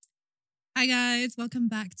Hi guys, welcome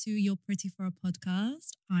back to Your Pretty for a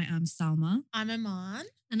Podcast. I am Salma. I'm Iman.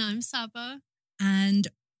 And I'm Saba. And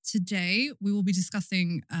today we will be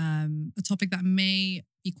discussing a topic that may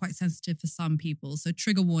be quite sensitive for some people. So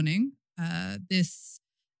trigger warning, this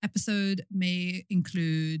episode may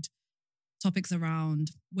include topics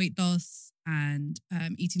around weight loss and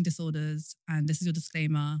eating disorders. And this is your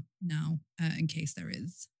disclaimer now in case there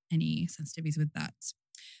is any sensitivities with that.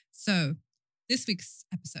 So this week's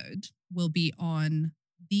episode will be on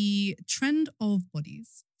the trend of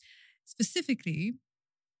bodies, specifically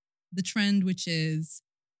the trend which is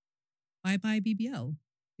bye-bye BBL,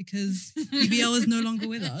 because BBL is no longer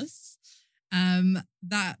with us.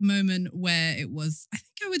 That moment where it was, I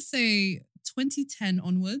think I would say 2010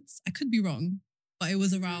 onwards. I could be wrong, but it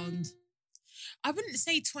was around... I wouldn't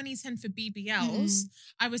say 2010 for BBLs.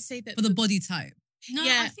 I would say that... For the body type. No,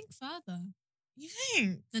 Yeah. I think further You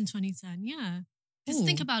think? than 2010, yeah. Because Ooh.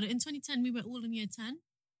 think about it, in 2010 we were all in year 10.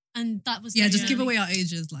 And that was... Yeah, very just give early. away our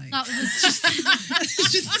ages. Like That was just...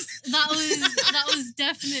 Just- that was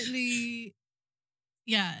definitely...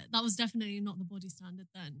 Yeah, that was definitely not the body standard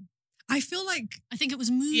then. I feel like I think it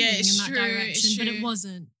was moving Yeah, it's in that true, direction, it's but it true.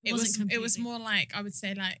 wasn't. It wasn't was completely. more like, I would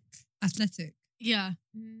say like... athletic. Yeah.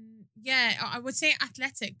 Yeah, I would say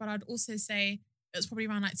athletic, but I'd also say it was probably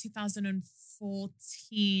around like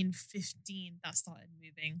 2014, 15 that started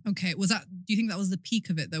moving. Okay, do you think that was the peak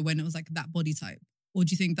of it though, when it was like that body type? Or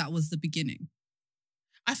do you think that was the beginning?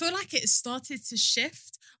 I feel like it started to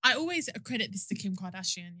shift. I always accredit this to Kim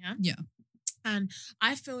Kardashian, yeah? Yeah. And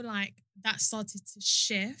I feel like that started to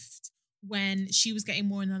shift when she was getting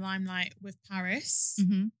more in the limelight with Paris.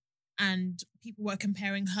 Mm-hmm. And people were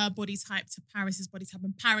comparing her body type to Paris's body type.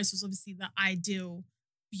 And Paris was obviously the ideal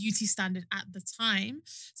beauty standard at the time.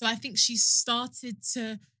 So I think she started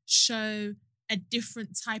to show a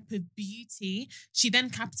different type of beauty. She then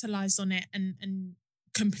capitalized on it and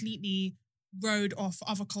completely rode off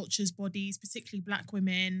other cultures' bodies, particularly Black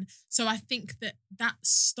women. So I think that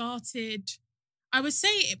started, I would say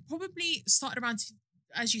it probably started around,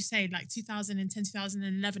 as you say, like 2010,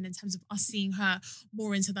 2011 in terms of us seeing her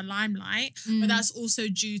more into the limelight. But that's also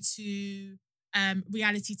due to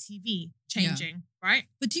reality TV changing, right?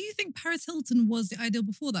 But do you think Paris Hilton was the ideal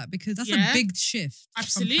before that? Because that's Yeah. a big shift.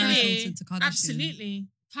 Absolutely. From Paris Hilton to Kardashian. Absolutely.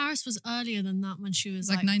 Paris was earlier than that when she was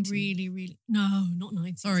Like like 90s? really, really... No, not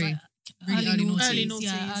 90s. Sorry. Like Really early noughties. Early Yeah,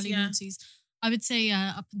 noughties, early yeah. noughties. I would say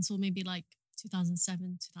up until maybe like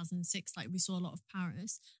 2007, 2006, like we saw a lot of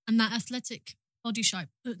Paris. And that athletic body shape.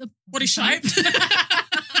 Body shape.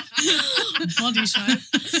 Body shape.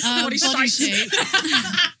 Body Body shape. shape.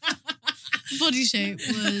 Body shape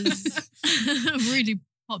was really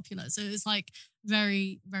popular. So it was like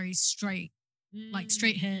very, very straight. Like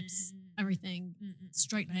straight hips, everything,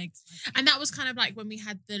 straight legs. And that was kind of like when we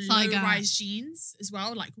had the Thigh gap. low-rise jeans as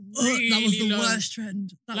well, like Ugh, really that was the low. worst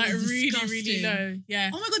trend. That Like was really, disgusting. really low. Yeah.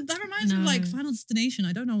 Oh my God, that reminds me of like No. Final Destination.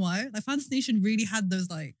 I don't know why. Like Final Destination really had those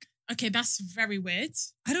like, Okay, that's very weird.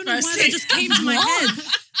 I don't know why Firstly. that just came to my What? head.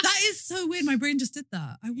 That is so weird. My brain just did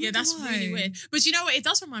that. I wonder Yeah, that's why. really weird. But you know what it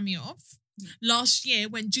does remind me of? Last year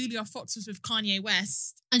when Julia Fox was with Kanye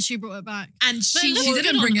West And she brought it back. and she look, She wore-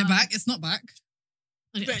 didn't bring it on back. It's not back.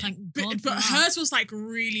 Thank God. but for that. hers was like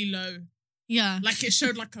really low. Yeah. Like it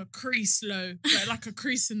showed like a crease low, but like a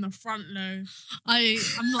crease in the front low.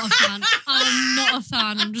 I'm not a fan. I'm not a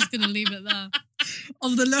fan. I'm just going to leave it there.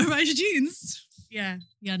 Of the low-rise jeans. Yeah.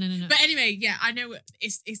 Yeah, no. But anyway, yeah, I know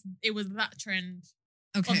it was that trend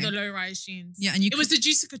Okay. of the low-rise jeans. Yeah, and It was the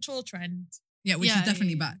Juicy Couture trend, yeah, which Yeah, is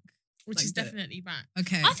definitely yeah, yeah. back. which Like is the- definitely back.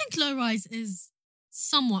 Okay. I think low rise is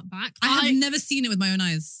somewhat back. I have never seen it with my own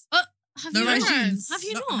eyes. Have you Low-rise not? jeans. Have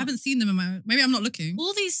you No, not? I haven't seen them in my. Maybe I'm not looking.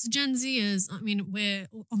 All these Gen Zers, I mean, we're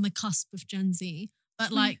on the cusp of Gen Z,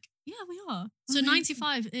 but like, yeah, we are. So Oh,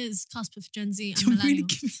 95 is cusp of Gen Z and You're really millennial.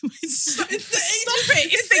 giving away so Stop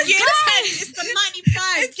it. It's the year 10. It's the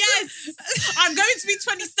 95. Yes. I'm going to be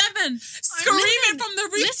 27. Screaming Listen, from the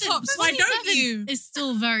Listen, rooftops. Why don't 27 you? is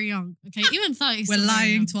still very young. Okay, even 30 is We're still very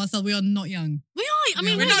lying young. to ourselves. We are not young. We are. I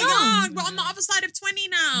mean, We're we're, not young. young. We're on the other side of 20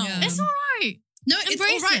 now. Yeah. It's all right. No, it's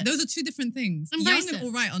Embrace all right. it. Those are two different things. Embrace young and it.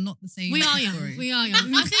 all right are not the same. We are young. category. We are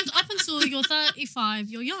young. I think up until you're 35,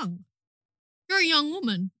 you're young. You're a young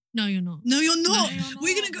woman. No, you're not. No, you're not. No, you're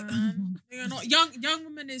We're not, gonna go. man. No, you're not. Young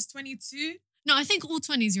woman is 22. No, I think all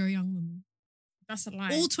 20s you're a young woman. That's a lie.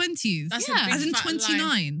 All 20s. That's Yeah. a big As in fat lie.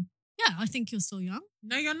 29. Yeah, I think you're still young.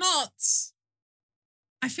 No, you're not.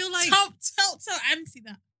 I feel like. Tell Auntie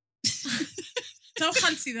that. Tell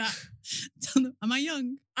Hunty that. Am I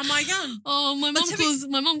young? Am I young? Oh, my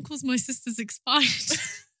But mum calls my sisters expired.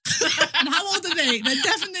 And how old are they? They're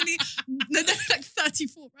definitely like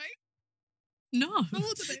 34, right? No. How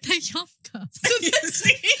old are they? They're younger. You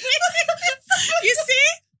see? You see?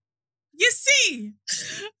 You see?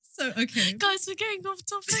 So, okay. Guys, we're getting off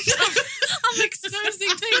topic. I'm exposing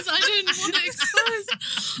things I didn't want to expose.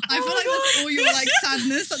 I feel like that's all your like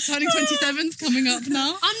sadness that turning 27's coming up now.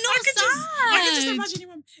 I'm not sad. I can just imagine your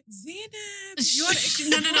mum,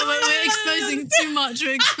 Zainab. No, we're exposing too much.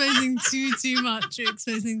 We're exposing too much. We're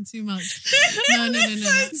exposing too much. No.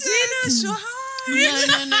 Zainab, show hi.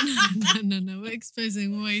 No. We're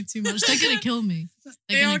exposing way too much. They're going to kill me.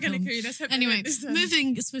 They are going to kill you. Let's hope they Anyway, don't listen.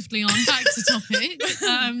 moving swiftly on, back to topic.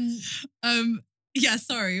 Yeah,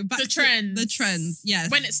 sorry. Back The to trends. The trends,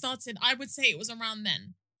 yes. When it started, I would say it was around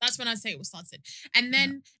then. That's when I'd say it was started. And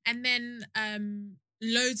then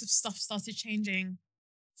loads of stuff started changing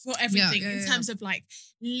for everything in terms of like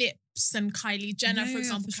lips and Kylie Jenner, for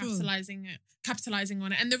example, for sure. capitalizing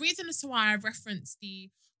on it. And the reason as to why I referenced the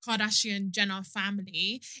Kardashian Jenner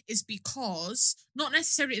family is because not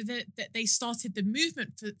necessarily that they started the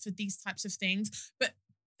movement for these types of things, but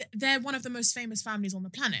they're one of the most famous families on the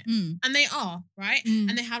planet. And they are, right?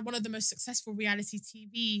 And they had one of the most successful reality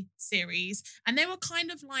TV series. And they were kind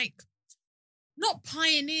of like, not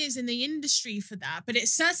pioneers in the industry for that, but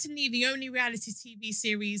it's certainly the only reality TV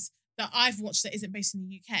series that I've watched that isn't based in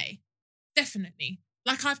the UK. Definitely.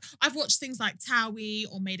 Like I've watched things like Towie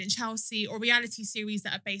or Made in Chelsea or reality series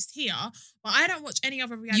that are based here, but I don't watch any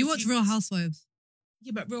other reality. You watch Real Housewives.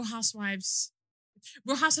 Yeah, but Real Housewives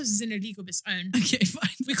is in a league of its own. Okay, fine.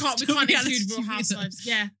 We can't Still reality include Real TV, Housewives.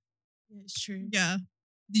 Yeah, it's true. Yeah.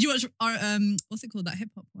 Did you watch our what's it called? That hip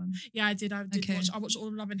hop one? Yeah, I did Okay. watch. I watched all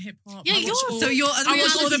Love and Hip Hop. Yeah, I watched all, So you're I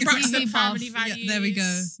watched all the reality Braxton TV Family buff. Values. Yeah, there we go.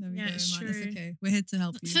 Yeah, it's man. true. That's okay. We're here to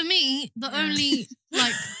help you. For me, the only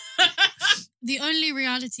like the only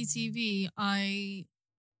reality TV I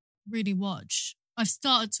really watch, I've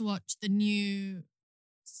started to watch the new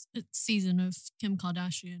season of Kim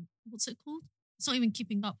Kardashian. What's it called? It's not even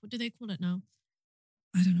Keeping Up. What do they call it now?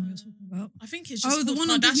 I don't know what you're talking about. I think it's just Oh, the called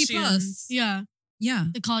one on Disney Kardashians. Plus. Yeah, Yeah.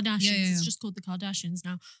 the Kardashians. Yeah. It's just called the Kardashians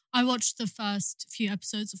now. I watched the first few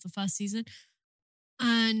episodes of the first season,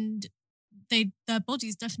 and their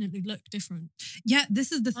bodies definitely look different. Yeah,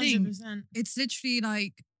 this is the thing. 100%. It's literally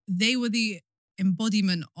like they were the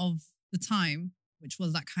embodiment of the time, which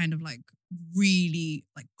was that kind of like really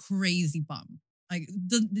like crazy bum. Like it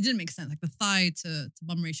didn't make sense. Like the thigh to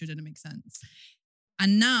bum ratio didn't make sense.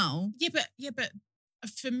 And now, Yeah, but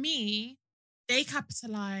for me, they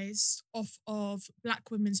capitalized off of Black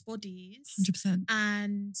women's bodies 100%.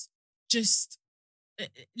 and just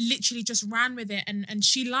literally just ran with it. And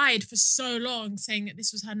she lied for so long saying that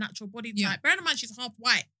this was her natural body type. Yeah. Bear in mind, she's half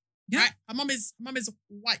white. Yeah. Right? Her mum is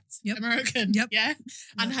white, Yep. American. Yep. Yeah.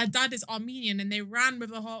 And her dad is Armenian, and they ran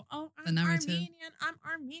with the whole, The I'm narrative.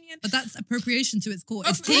 Armenian. But that's appropriation to its core.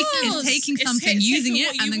 Of It's course. taking It's something, taking using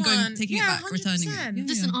what it, and you then want. taking Yeah, it back, returning 100%. it.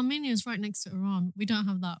 Listen, Armenia is right next to Iran. We don't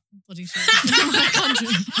have that body shape in our country.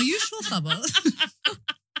 Are you sure, Saba?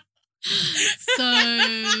 So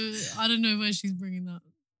I don't know where she's bringing that.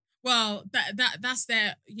 Well, that's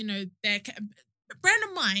their, bear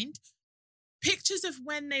in mind, pictures of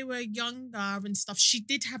when they were younger and stuff, she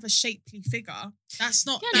did have a shapely figure. That's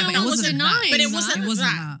not Yeah, that. no, That it wasn't wasn't that. that. But it It wasn't wasn't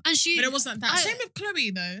that. that. And she, But it wasn't that. I- Same with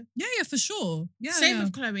Chloe though. Yeah, for sure. Yeah. Same yeah.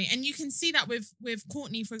 with Chloe. And you can see that with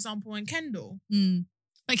Courtney, for example, and Kendall. Mm.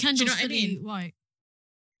 but Kendall's what I fully mean? white.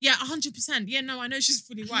 Yeah, 100%. Yeah, no, I know she's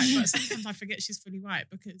fully white, but sometimes I forget she's fully white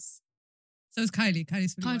because So is Kylie.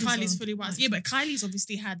 Kylie's fully Kylie's white. Kylie's well. fully white. Yeah, but Kylie's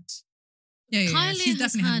obviously had. Yeah. Kylie She's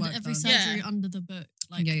has definitely had work every done. surgery Yeah. under the book.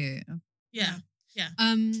 Like, Yeah. Yeah.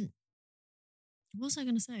 What was I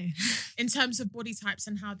going to say? In terms of body types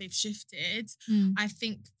and how they've shifted, Mm. I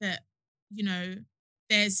think that,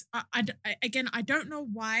 there's, again, I don't know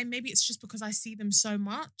why. Maybe it's just because I see them so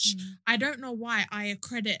much. I don't know why I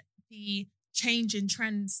accredit the change in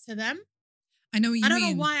trends to them. I know what you mean. I don't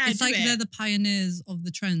know why I It's do like it. they're the pioneers of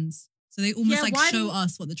the trends. So they almost Yeah, like why show do-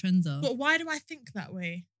 us what the trends are. But why do I think that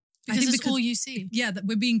way? I Because think it's all you see. Yeah, that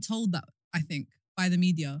we're being told that, I think, by the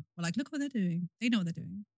media. We're like, look what they're doing. They know what they're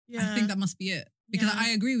doing. Yeah. I think that must be it. Because Yeah. I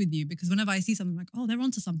agree with you. Because whenever I see something, I'm like, oh, they're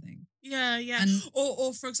onto something. Yeah. And-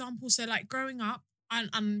 Or for example, so like growing up,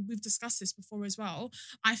 and we've discussed this before as well,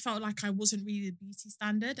 I felt like I wasn't really the beauty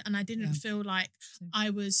standard and I didn't Yeah. feel like Same. I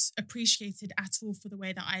was appreciated at all for the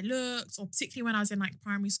way that I looked, or particularly when I was in like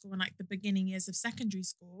primary school and like the beginning years of secondary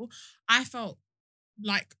school, I felt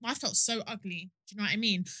so ugly. Do you know what I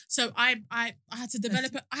mean? So I had to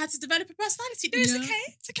develop a personality. No, it's Yeah. okay.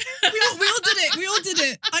 It's okay. we all did it. We all did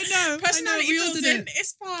it. I know. Personality we all did building, it.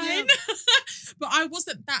 it's fine. But I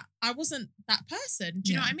wasn't that person.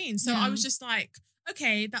 Do you know Yeah. what I mean? So Yeah. I was just like,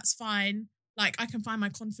 okay, that's fine. Like I can find my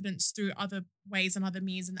confidence through other ways and other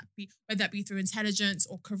means, and whether that be through intelligence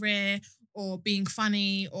or career or being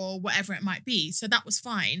funny or whatever it might be. So that was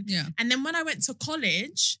fine. Yeah. And then when I went to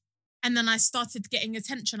college and then I started getting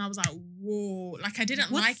attention, I was like, whoa, like I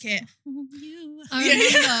didn't like it. I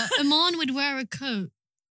remember Iman would wear a coat,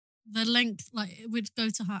 the length, like it would go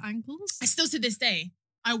to her ankles. I still to this day,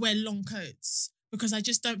 I wear long coats because I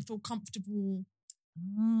just don't feel comfortable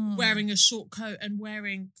wearing a short coat and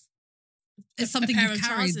wearing It's a something pair you've of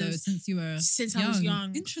carried though trousers since I was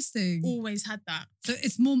young. Interesting. Always had that. So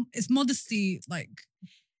it's modesty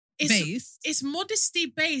based. It's modesty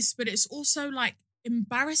based, but it's also like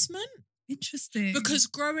embarrassment. Interesting. Because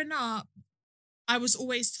growing up, I was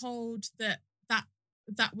always told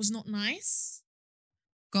that was not nice.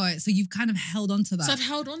 Got it. So you've kind of held on to that. So I've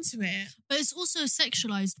held on to it. But it's also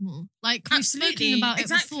sexualized more. Like we've Absolutely. spoken about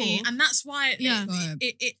exactly. it before. And that's why Yeah.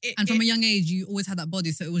 And from a young age, you always had that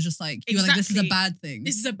body. So it was just like, you were like, this is a Exactly. bad thing.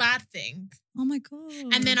 this is a bad thing. Oh my God.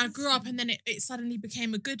 And then I grew up and then it suddenly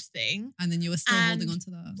became a good thing. And then you were still holding And- on to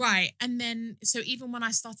that. Right. And then, so even when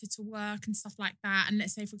I started to work and stuff like that, and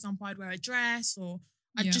let's say, for example, I'd wear a dress or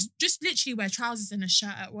I'd Yeah. just literally wear trousers and a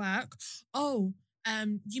shirt at work. Oh,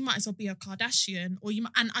 you might as well be a Kardashian or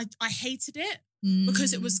and I hated it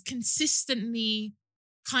because it was consistently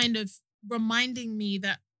kind of reminding me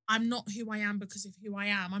that I'm not who I am because of who I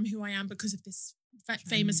am. I'm who I am because of this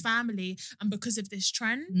famous family and because of this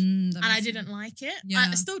trend. And I didn't like it. Yeah.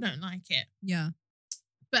 I still don't like it. Yeah.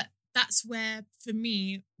 But that's where, for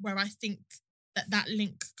me, where I think that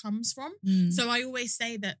link comes from. Mm. So I always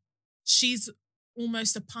say that she's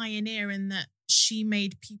almost a pioneer in that she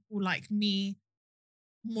made people like me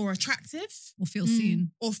more attractive Or feel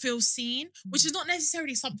seen. or feel seen, which is not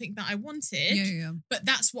necessarily something that I wanted, Yeah. but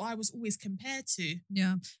that's what I was always compared to.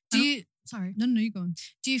 Yeah. Sorry. No, you go on.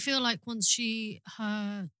 Do you feel like once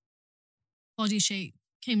her body shape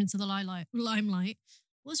came into the limelight,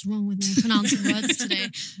 what's wrong with me pronouncing words today?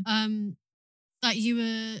 That you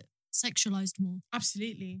were sexualized more?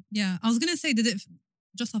 Absolutely. Yeah. I was going to say,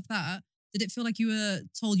 just off that, did it feel like you were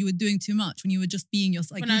told you were doing too much when you were just being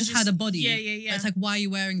yourself? Like When you I just was had a just- body. yeah. But it's like, why are you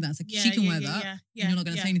wearing that? It's like, she can wear that. And you're not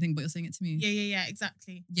going to say anything, but you're saying it to me. Yeah,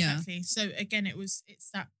 exactly. Yeah. Exactly. So again, it's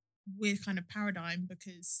that weird kind of paradigm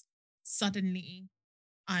because suddenly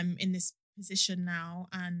I'm in this position now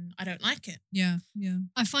and I don't like it. Yeah.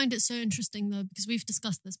 I find it so interesting though, because we've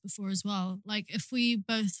discussed this before as well. Like if we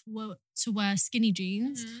both were to wear skinny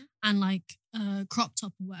jeans and like a crop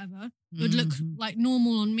top or whatever, it would look Mhm. like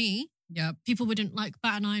normal on me. Yep. People wouldn't like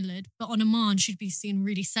bat an eyelid, but on Iman, she'd be seen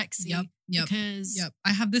really sexy. Yep. Because Yep.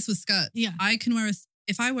 I have this with skirts. Yeah. I can wear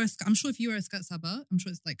if I wear a skirt, I'm sure if you wear a skirt, Saba, I'm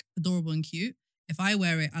sure it's like adorable and cute. If I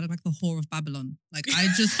wear it, I look like the whore of Babylon. Like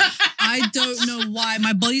I don't know why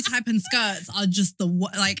my body type and skirts are just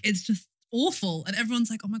it's just awful. And everyone's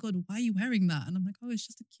like, oh my God, why are you wearing that? And I'm like, oh, it's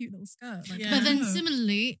just a cute little skirt. Like, Yeah. But then no.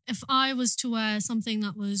 similarly, if I was to wear something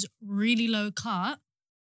that was really low cut,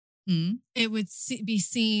 it would be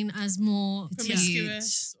seen as more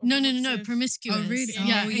Promiscuous. or No, repulsive. promiscuous. Oh, really?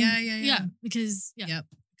 Yeah, Oh, and- yeah. because Yep.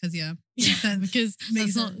 Because yeah, makes sense. because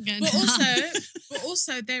Makes that's not sense. getting But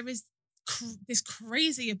also there is this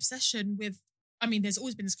crazy obsession with, I mean, there's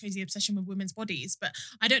always been this crazy obsession with women's bodies, but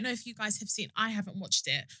I don't know if you guys have seen, I haven't watched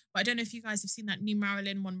it, but I don't know if you guys have seen that new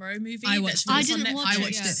Marilyn Monroe movie. I watched it. I that's on didn't watch Netflix. it I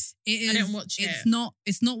watched yet. it. It is. I didn't watch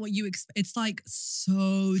it's it. not what you expect. It's like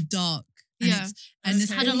so dark. And Yeah. it's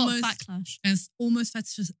had a lot of almost- backlash. And it's almost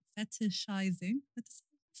fetishizing.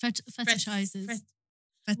 Fetishizes.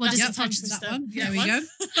 That- What does Yep, it touch? that one. Yeah, There we one. go.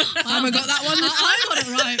 Saba got that one this time. I got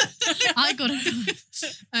it right. I got it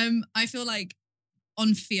right. I feel like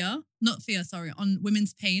on on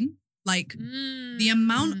women's pain, like the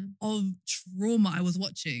amount of trauma I was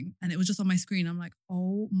watching, and it was just on my screen. I'm like,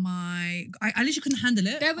 oh my! I literally couldn't handle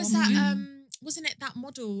it. There was Oh my that, God. wasn't it that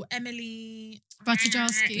model, Emily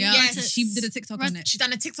Ratajkowski. yeah, Yes. she did a TikTok on it. She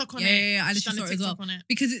done a TikTok on Yeah, it. yeah, yeah, I She literally done a saw it as well. TikTok on it.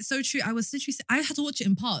 Because it's so true. I had to watch it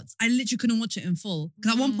in parts. I literally couldn't watch it in full.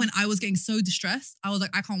 Because at one point I was getting so distressed. I was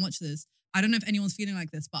like, I can't watch this. I don't know if anyone's feeling like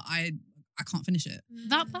this, but I can't finish it.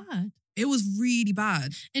 That bad? It was really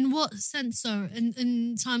bad. In what sense? So,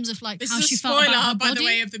 in terms of like This how is a she felt spoiler, about her by body. the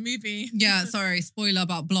way, of the movie. Yeah, sorry. Spoiler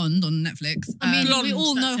about Blonde on Netflix. I mean, Blonde, we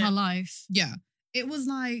all know that's her it. life. Yeah. It was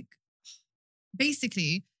like,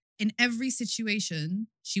 basically, in every situation,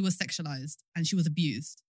 she was sexualized and she was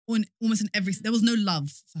abused. Or almost in every, there was no love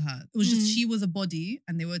for her. It was just, she was a body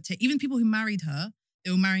and they were, even people who married her,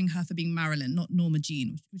 they were marrying her for being Marilyn, not Norma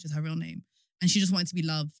Jean, which is her real name. And she just wanted to be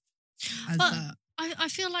loved as But that. I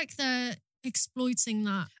feel like they're exploiting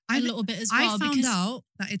that a little bit as well. I found because, out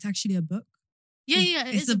that it's actually a book. Yeah,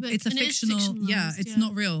 it is a book. It's a and it is fictional. Yeah, fictionalised, it's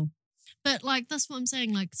not real. But like that's what I'm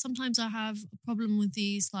saying. Like sometimes I have a problem with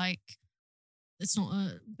these it's not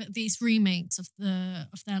but these remakes of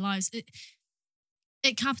their lives.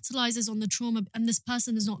 It capitalizes on the trauma, and this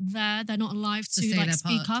person is not there. They're not alive To to say like their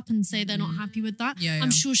speak part. up and say they're not happy with that. Yeah, yeah. I'm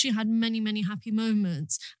sure she had many, many happy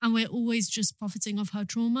moments, and we're always just profiting off her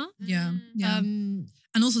trauma. Yeah, yeah. And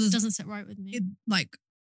also, it there's doesn't sit right with me. like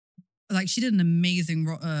she did an amazing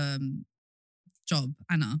job,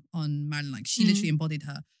 Anna, on Marilyn. Like she literally embodied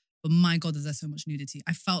her. But my God, is there so much nudity?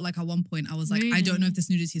 I felt like at one point I was like, I don't know if this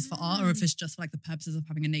nudity is for art or if it's just for like the purposes of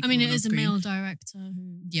having a naked I mean, woman it on is a screen. male director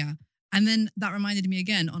who. Yeah. And then that reminded me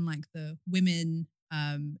again on like the women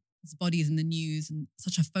bodies in the news and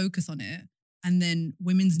such a focus on it. And then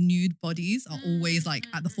women's nude bodies are always like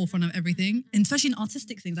at the forefront of everything, and especially in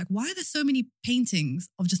artistic things. Like, why are there so many paintings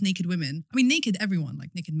of just naked women? I mean, naked everyone,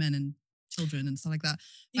 like naked men and children and stuff like that.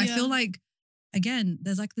 But I feel like, again,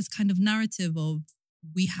 there's like this kind of narrative of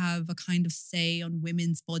we have a kind of say on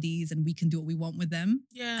women's bodies and we can do what we want with them.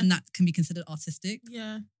 Yeah. And that can be considered artistic.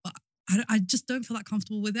 Yeah. But I just don't feel that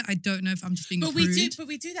comfortable with it. I don't know if I'm just being But rude.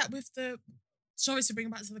 we do that with the. Sorry to bring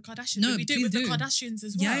it back to the Kardashians. No, but we do it with please the do. Kardashians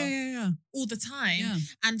as well. Yeah. All the time. Yeah.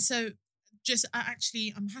 And so,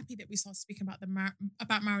 I'm happy that we started speaking about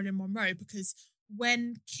about Marilyn Monroe, because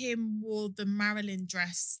when Kim wore the Marilyn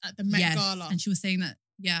dress at the Met Gala, and she was saying that,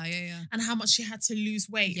 yeah. and how much she had to lose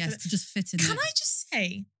weight, Yes, to just fit in Can it. I just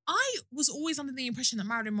say, I was always under the impression that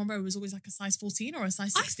Marilyn Monroe was always like a size 14 or a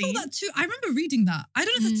size 16. I thought that too. I remember reading that. I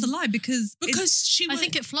don't know if that's a lie because she I was,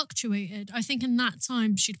 think it fluctuated. I think in that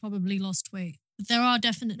time she'd probably lost weight. But there are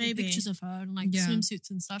definitely Maybe. pictures of her and like Yeah. swimsuits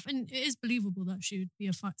and stuff, and it is believable that she would be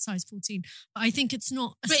a size 14. But I think it's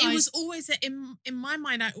not. But it was always in my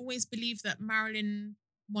mind. I always believed that Marilyn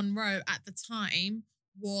Monroe at the time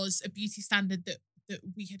was a beauty standard that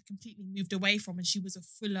we had completely moved away from, and she was a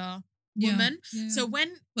fuller woman. Yeah. So when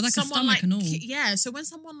With, like, a someone stomach like and all. so when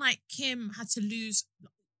someone like Kim had to lose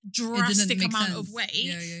drastic make amount sense. of weight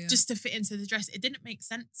Yeah. just to fit into the dress, it didn't make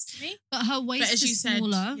sense to me. But her waist But as you is said,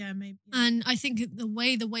 smaller. yeah, maybe. And I think the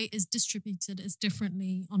way the weight is distributed is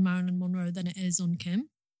differently on Marilyn Monroe than it is on Kim.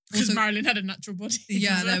 Because Also- Marilyn had a natural body.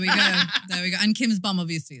 Yeah, there we go. And Kim's bum,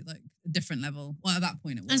 obviously, like a different level. Well, at that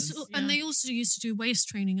point it And, was. and they also used to do waist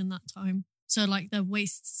training in that time. So like their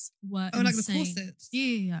waists were like the insane. corsets.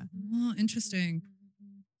 Yeah. Oh, interesting.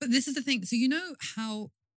 But this is the thing. So you know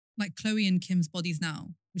how like Chloe and Kim's bodies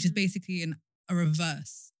now, which is basically a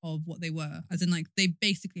reverse of what they were. As in like they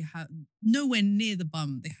basically had nowhere near the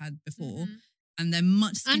bum they had before. And they're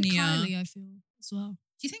much And skinnier. Kylie, I feel, as well.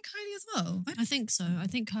 Do you think Kylie as well? I think so. I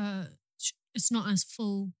think it's not as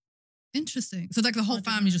full. Interesting. So like the whole I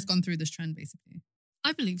don't family's know. just gone through this trend basically.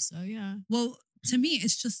 I believe so, yeah. Well, to me,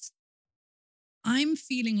 it's just, I'm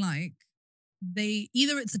feeling like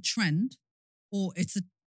either it's a trend or it's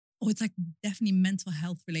like definitely mental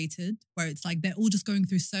health related, where it's like they're all just going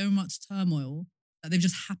through so much turmoil that they've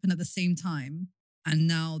just happened at the same time and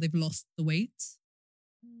now they've lost the weight.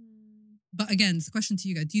 But again, it's a question to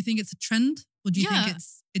you guys. Do you think it's a trend or do you think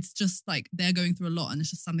it's just like they're going through a lot and it's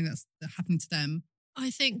just something that's happening to them? I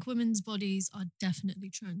think women's bodies are definitely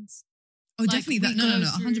trends. Oh, Like, definitely. we That, no, go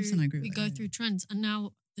 100% through- I agree with We that. go yeah, through trends, and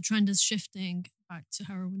now the trend is shifting back to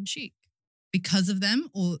heroin chic. because of them,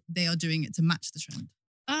 or they are doing it to match the trend?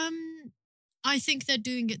 I think they're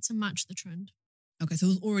doing it to match the trend. Okay, so it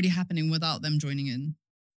was already happening without them joining in.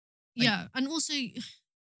 Like- Yeah, and also,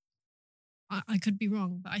 I could be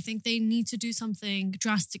wrong, but I think they need to do something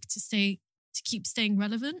drastic to keep staying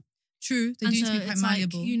relevant. True, they And do so need to be quite it's like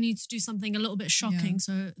malleable. you need to do something a little bit shocking.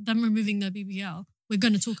 So them removing their BBL, we're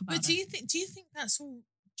going to talk about But it. do you think that's all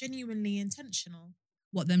genuinely intentional?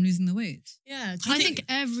 What, them losing the weight? Yeah. I think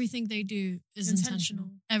everything they do is intentional.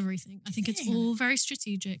 Intentional. Everything. I think it's Yeah. all very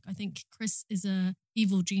strategic. I think Chris is a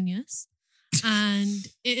evil genius. And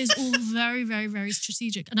it is all very, very, very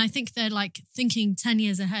strategic. And I think they're like thinking 10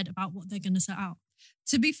 years ahead about what they're going to set out.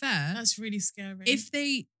 To be fair, that's really scary.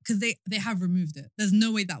 because they have removed it. There's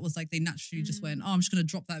no way that was like they naturally just went, oh, I'm just going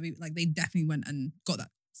to drop that. Like they definitely went and got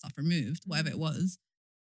that stuff removed, whatever it was.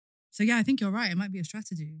 So yeah, I think you're right. It might be a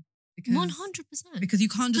strategy. Because, 100%. Because you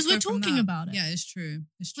can't just Because go we're from talking that. about it. Yeah, it's true.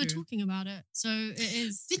 It's true. We're talking about it. So it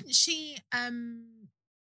is. Didn't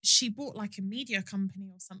she bought like a media company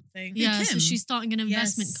or something? Yeah, so Kim? she's starting an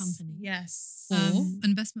investment Yes. company. Yes. For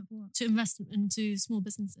investment for what? To invest into small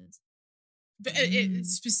businesses. But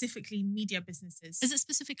it's specifically media businesses. Is it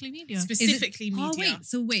specifically media? Specifically media.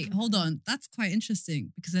 Oh, wait, hold on. That's quite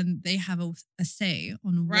interesting because then they have a say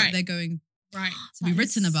on what Right. they're going Right. to be That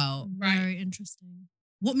written is about. Very interesting.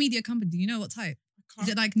 What media company? Do you know what type? Is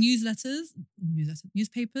it like newspapers,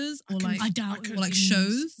 or like I doubt I it could- would or like be shows?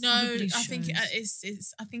 news. No, Probably I think shows.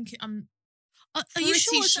 it's. I think Are you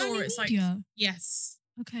sure Pretty it's sure only it's like- media? Yes,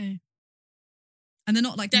 Okay. And they're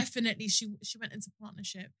not like definitely. She went into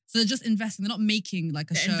partnership. so they're just investing. They're not making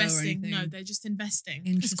like a They're show or investing. anything. No, they're just investing.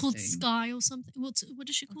 It's called Interesting. Sky or something. What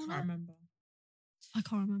does she I call can't it? remember. I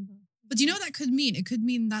can't remember. But do you know what that could mean? It could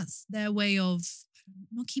mean that's their way of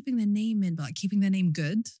not keeping their name in, but like keeping their name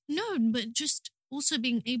good. No, but just also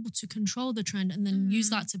being able to control the trend and then use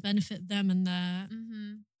that to benefit them and their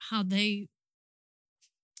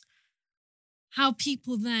how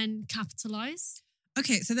people then capitalize.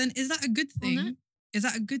 Okay, so then is that a good On it? thing? Is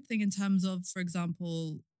that a good thing in terms of, for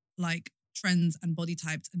example, like trends and body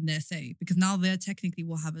types and their say? Because now they technically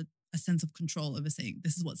will have a sense of control over saying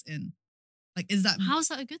this is what's in. Like, is that How's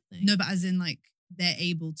that a good thing? no? But as in, like they're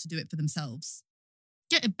able to do it for themselves.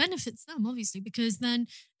 Yeah, it benefits them obviously because then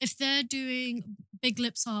if they're doing big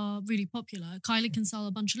lips are really popular, Kylie can sell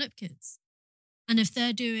a bunch of lip kits, and if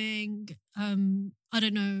they're doing I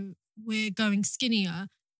don't know, we're going skinnier,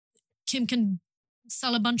 Kim can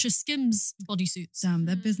sell a bunch of Skims bodysuits. Damn,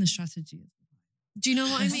 their business strategy. Do you know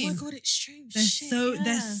what I Oh Oh my mean? god, it's true. They're Shit, they're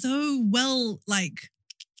yeah. so well, like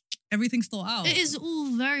everything's thought out. It is all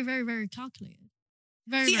very, very, very calculated.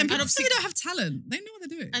 Very, See, very and people obviously- say they don't have talent. They know what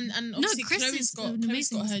they're doing. And No, obviously Chris Chloe's is got an Chloe's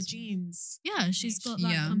amazing got her business. jeans. Yeah, she's got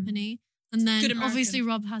that Yeah. company. And then Good American. obviously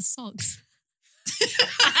Rob has socks.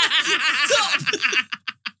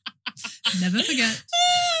 Never forget.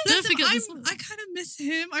 Don't Listen, forget I the song. kind of miss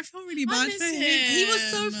him. I feel really I bad miss for him. He was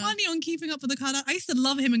so him. funny on Keeping Up with the Kardashians. I used to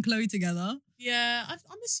love him and Chloe together. Yeah,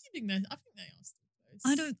 I'm assuming that. I think they are still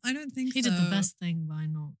close. I don't think He so. did the best thing by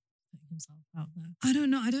not putting himself out there. I don't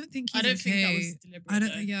know. I don't think he's I don't think that okay. was deliberate. I though.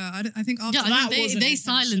 don't. Yeah, I think after Yeah, that I think wasn't they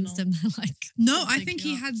silenced him. They're like, no, "Don't I take think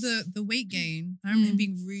you he out." had the weight gain. I remember him Mm.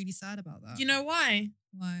 being really sad about that. You know why?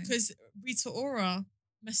 why? Because Rita Ora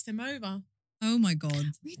messed him over. Oh my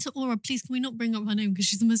god. Rita Ora, please, can we not bring up her name because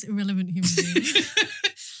she's the most irrelevant human being?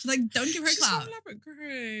 She's like, don't give her a She's clap. from Elaborate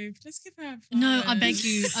Group. Let's give her a No, I flowers. beg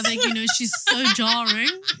you. I beg you. No, she's so jarring.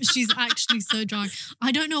 She's actually so jarring.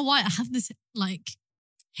 I don't know why I have this like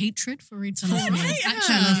hatred for Rita Tell us Ora. more. It's Yeah. actually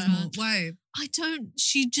Tell us bad. more. Why? I don't.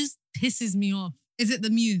 She just pisses me off. Is it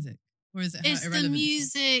the music or is it her It's the irrelevancy?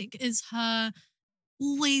 music. It's her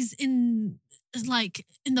always in like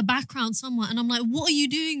in the background somewhere, and I'm like, what are you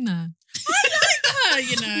doing there?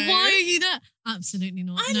 You know. Why are you there? Absolutely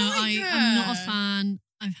not. I No, like I'm not a her. fan.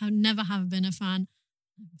 Never have been a fan.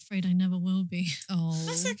 I'm afraid I never will be. Oh,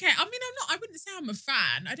 That's okay. I mean, I wouldn't say I'm a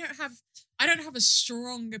fan. I don't have a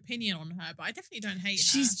strong opinion on her, but I definitely don't hate her.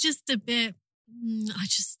 She's just a bit. I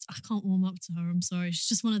can't warm up to her. I'm sorry. She's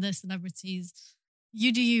just one of their celebrities.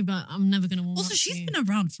 You do you, but I'm never gonna warm Also, up. she's to you. been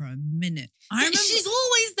around for a minute. I Yeah, remember. she's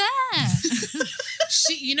always there.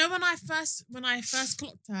 You know when I first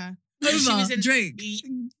clocked her, Over she was in Drake.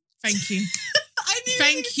 Thank you. I knew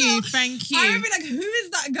Thank you. you. could Thank tell. I you. remember like, who is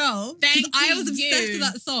that girl? 'Cause Thank I was obsessed you. with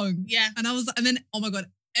that song. Yeah. And I was, and then oh my god,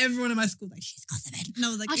 everyone in my school was like, she's gossiping. And I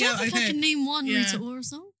was like, I yeah, don't think okay. I can name one Yeah. Rita Ora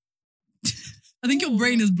song. I think your Ooh.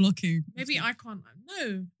 brain is blocking. Maybe I can't.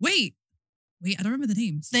 No. Wait, I don't remember the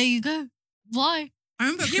names. There you go. Why? I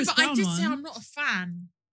remember Yeah, Chris but Brown I did one. say I'm not a fan.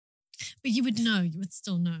 But you would know. You would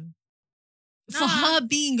still know. For Nah. her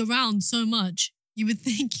being around so much, you would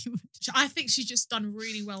think you would. I think she's just done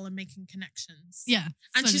really well in making connections. Yeah,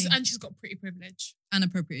 And she's fully. and she's got pretty privilege. and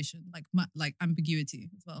appropriation, like ambiguity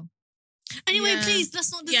as well. Anyway, Yeah. please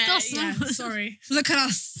let's not discuss. Yeah, that. sorry. Look at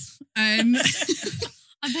us. I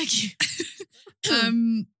beg you.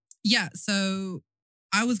 Yeah. So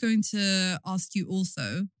I was going to ask you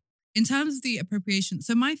also, in terms of the appropriation.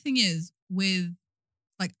 So my thing is with,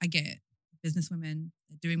 like, I get it, business women,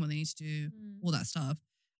 they're doing what they need to do, all that stuff.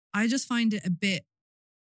 I just find it a bit,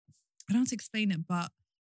 I don't know how to explain it, but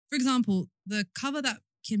for example, the cover that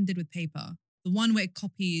Kim did with Paper, the one where it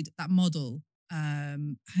copied that model,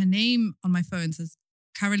 her name on my phone says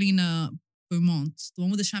Carolina Beaumont, the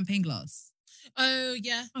one with the champagne glass. Oh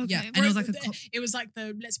yeah. Okay. Yeah, and it was like a It was like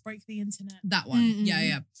the let's break the internet. that one. Mm-mm.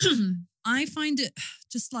 Yeah. I find it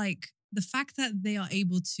just like the fact that they are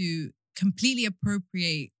able to completely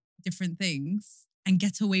appropriate different things and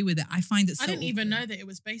get away with it. I find it so I didn't even awkward. know that it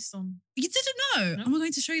was based on. You didn't know? No. I'm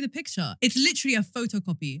going to show you the picture. It's literally a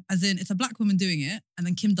photocopy, as in it's a black woman doing it and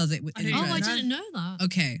then Kim does it with I in didn't Oh, red. I know. didn't know that.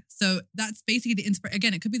 Okay, so that's basically the inspiration.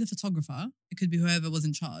 Again, it could be the photographer, it could be whoever was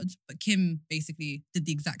in charge, but Kim basically did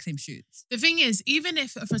the exact same shoots. The thing is, even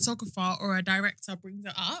if a photographer or a director brings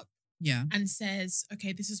it up Yeah. and says,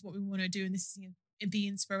 "Okay, this is what we want to do, and this is the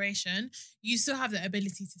inspiration," you still have the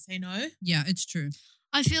ability to say no. Yeah, it's true.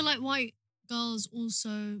 I feel like white girls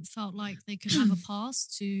also felt like they could have a pass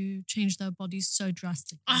to change their bodies so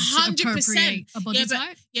drastically. to 100%. appropriate a body Yeah, but-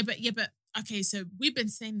 type. Yeah, but okay, so we've been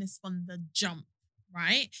saying this from the jump,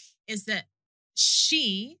 right? Is that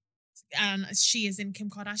she, she is in Kim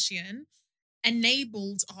Kardashian,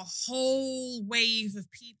 enabled a whole wave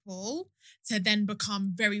of people to then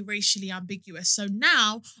become very racially ambiguous. So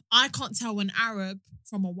now I can't tell an Arab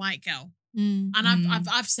from a white girl, and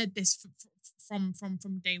I've said this from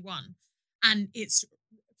day one, and it's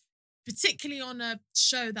particularly on a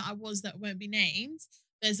show that won't be named.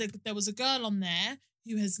 There was a girl on there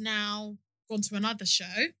who has now gone to another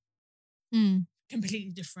show,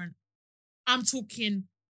 completely different. I'm talking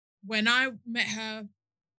when I met her,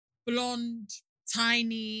 blonde,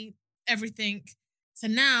 tiny, everything, to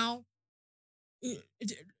now it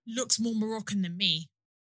looks more Moroccan than me.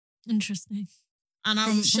 Interesting. And I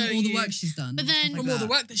will show from all you the work she's done. But then from all the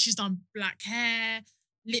work that she's done, black hair,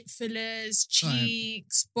 lip fillers,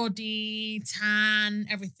 cheeks, body, tan,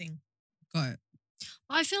 everything. Got it.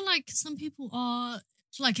 I feel like some people are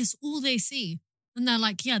like, it's all they see. And they're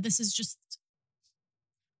like, yeah, this is just,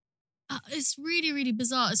 it's really, really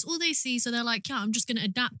bizarre. It's all they see. So they're like, yeah, I'm just going to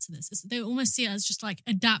adapt to this. They almost see it as just like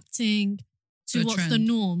adapting to what's the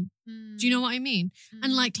norm. Do you know what I mean?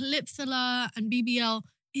 And like lip filler and BBL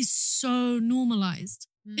is so normalized.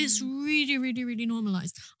 It's really, really, really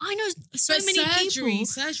normalized. I know so many people.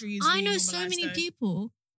 Surgery is I really know so many normalised, though.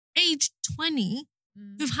 people aged 20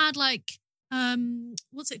 who've had like,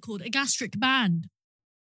 what's it called? A gastric band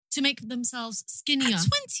to make themselves skinnier. At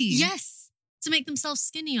 20? Yes. To make themselves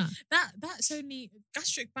skinnier. That's only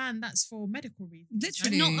gastric band. That's for medical reasons.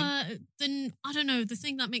 Literally. Not then I don't know, the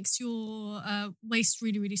thing that makes your waist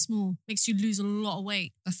really, really small, makes you lose a lot of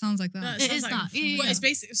weight. That sounds like that. No, It is sounds that. Yeah, But yeah. it's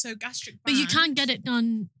basically so gastric band. But you can get it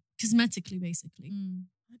done cosmetically, basically.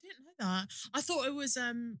 I didn't know that. I thought it was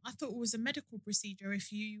a medical procedure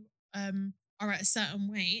if you are at a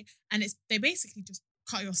certain weight, and they basically just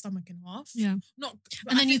cut your stomach in half. Yeah. Not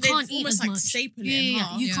And then you can't eat almost as like much. staple it Yeah, in yeah,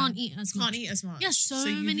 half. you Yeah. can't eat as You much. can't eat as much. Yeah, so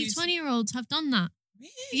you many lose- 20-year-olds have done that.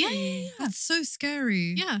 Really? Yeah. That's so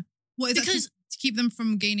scary. Yeah. What is Because- that to keep them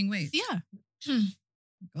from gaining weight? Yeah.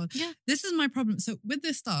 God. Yeah. This is my problem. So with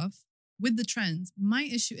this stuff, with the trends, my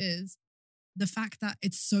issue is the fact that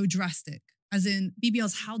it's so drastic. As in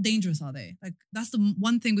BBLs, how dangerous are they? Like that's the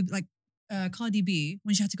one thing with like Cardi B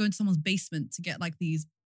when she had to go into someone's basement to get like these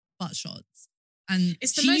butt shots. And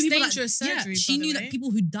It's the she knew most people dangerous surgery, she by the knew way. that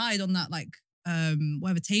people who died on that like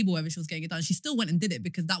whatever table, wherever she was getting it done, she still went and did it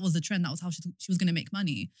because that was the trend. That was how she was going to make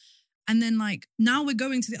money. And then like now we're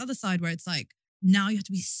going to the other side where it's like now you have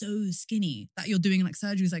to be so skinny that you're doing like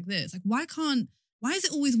surgeries like this. Like why is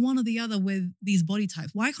it always one or the other with these body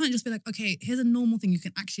types? Why can't it just be like, okay, here's a normal thing, you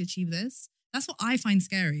can actually achieve this? That's what I find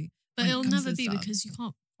scary. But when it it'll comes to never this be stuff. because you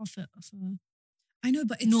can't profit off a I know,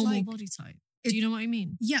 but it's normal like, body type. Do you know what I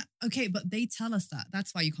mean? yeah, okay, but they tell us that.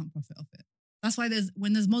 That's why you can't profit off it. That's why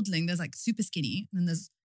when there's modeling, there's like super skinny and then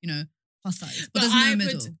there's, plus size. But there's no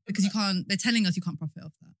middle because they're telling us you can't profit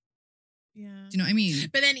off that. Yeah. Do you know what I mean?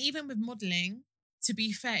 But then even with modelling, to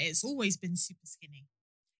be fair, it's always been super skinny.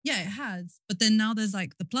 Yeah, it has. But then now there's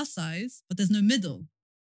like the plus size, but there's no middle.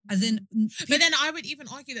 As in, But then I would even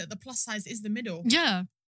argue that the plus size is the middle. Yeah.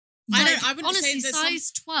 I wouldn't honestly, say that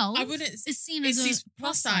size 12 I wouldn't. is seen it's as these a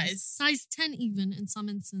plus size. size. Size 10 even in some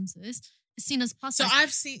instances is seen as plus So size.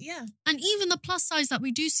 I've seen, yeah. And even the plus size that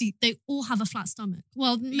we do see, they all have a flat stomach.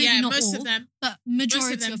 Well, maybe yeah, not most all, of them. but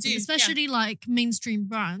majority them of them, do, especially like mainstream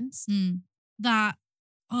brands that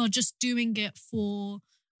are just doing it for,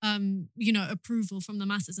 approval from the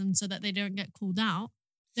masses and so that they don't get called out.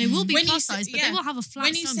 They will be When you plus say- size, but yeah. they will have a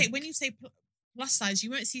flat stomach. When you say plus size, you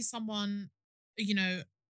won't see someone,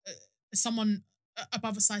 someone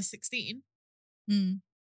above a size 16.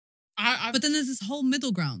 But then there's this whole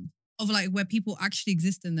middle ground of like where people actually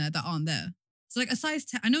exist in there that aren't there. So like a size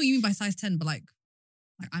 10, I know what you mean by size 10, but like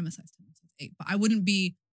I'm a size 10, size 8, but I wouldn't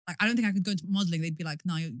be, like, I don't think I could go into modeling. They'd be like,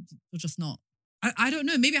 no, you're just not. I don't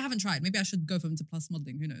know. Maybe I haven't tried. Maybe I should go from to plus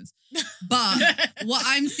modeling. Who knows? But what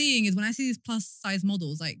I'm seeing is when I see these plus size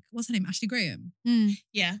models, like, what's her name? Ashley Graham.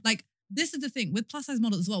 Yeah. Like, this is the thing with plus size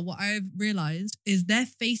models as well. What I've realized is their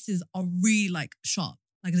faces are really like sharp,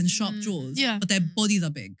 like in sharp jaws. Yeah. But their bodies are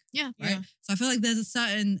big. Yeah. Right. Yeah. So I feel like there's a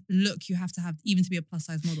certain look you have to have even to be a plus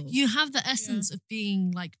size model. You have the essence of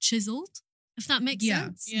being like chiseled, if that makes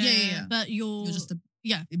sense. Yeah. But you're just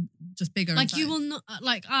yeah. just bigger. like you inside. will not,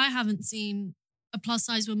 like I haven't seen a plus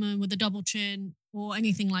size woman with a double chin or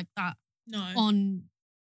anything like that No. on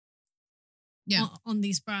Yeah. on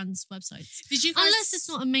these brands' websites. Did you guys... Unless it's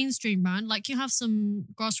not a mainstream brand, like you have some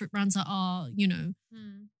grassroots brands that are,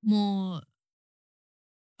 more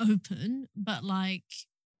open, but like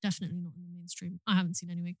definitely not in the mainstream. I haven't seen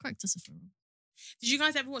anyway. Correct us if I'm wrong. Did you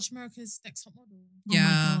guys ever watch America's Next Top Model?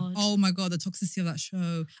 Yeah. God. Oh my God, the toxicity of that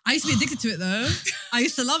show. I used to be addicted to it though. I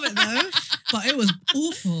used to love it though, but it was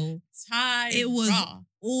awful. Tyra. It was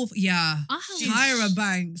awful. Yeah. I have Tyra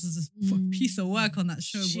Banks is a piece of work on that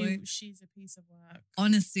show, boy. She's a piece of work.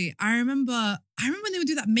 Honestly, I remember when they would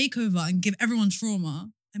do that makeover and give everyone trauma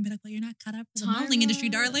and be like, well, you're not cut up for the modeling industry,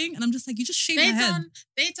 Tyra. darling. And I'm just like, you just shaved my head.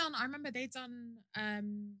 I remember they done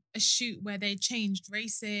a shoot where they changed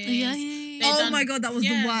races. Yeah. Oh my God, that was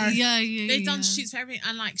the worst. Yeah. They done shoots for everything,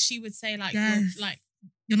 and like she would say like Yes.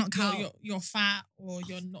 You're not cut. you're fat, or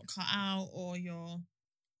you're not cut out, or you're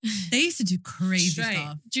They used to do crazy Straight.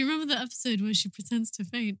 stuff. Do you remember the episode where she pretends to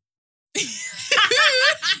faint?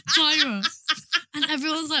 Tyra. And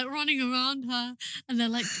everyone's like running around her and they're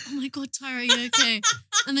like, oh my God, Tyra, are you okay?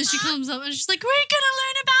 And then she comes up and she's like, we're gonna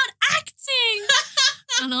learn about acting.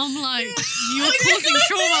 And I'm like, you're causing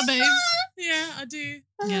trauma, babes. Yeah, I do.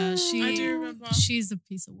 Yeah, I do remember. She's a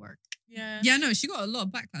piece of work. Yeah. Yeah, no, she got a lot of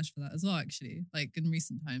backlash for that as well, actually, like in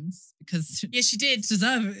recent times, because Yeah, she did. it's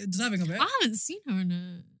deserving of it. I haven't seen her in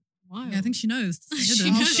a while. Yeah, I think she knows. To stay She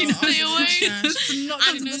hidden. knows to stay away. She knows to not come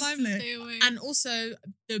And to the knows to limelight. stay away. And also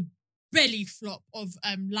the belly flop of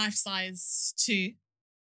Life Size 2.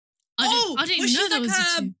 I didn't was know she there like was a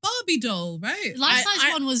a two. Barbie doll, right? Life I-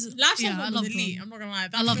 size one was Life Size yeah, I 1 was loved elite. one. I'm not gonna lie.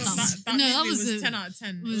 I loved that one. That No, that movie was was a- 10 out of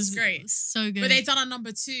 10. It was great. So good. But they done a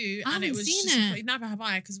number 2 I and it haven't was seen just it. neither have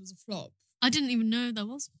I, because it was a flop. I didn't even know there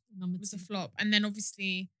was number It was a 2. flop. And then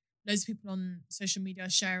obviously loads of people on social media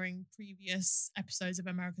sharing previous episodes of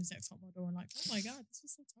America's Next Top Model and like, oh my God, this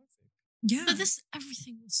was so toxic. Yeah. But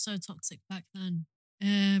everything was so toxic back then.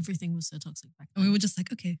 Everything was so toxic back And then. we were just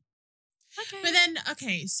like, okay. okay. But then,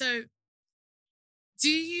 okay, so do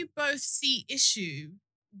you both see issue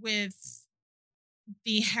with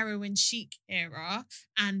the heroin chic era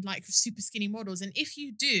and like super skinny models? And if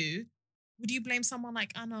you do, would you blame someone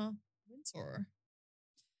like Anna Wintour?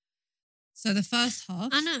 So the first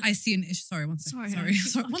half, Anna- I see an issue. Sorry, one second.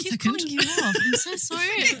 Sorry, I one keep second. cutting you off. I'm so sorry.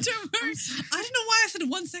 Don't worry. I don't know why I said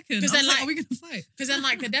 1 second. 'Cause I was then, like, like- are we going to fight? Because then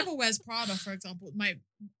like The Devil Wears Prada, for example,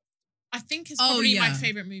 I think it's Oh, probably my yeah.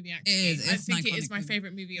 favorite movie actually. is. I It's an think it is iconic my movie.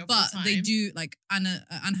 favorite movie of But all time. they do, like, Anne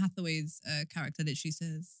Hathaway's character literally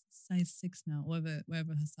says size 6 now,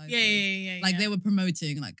 wherever her size Yeah, is. yeah, yeah. Like, they were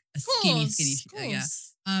promoting, like, a skinny. Yeah.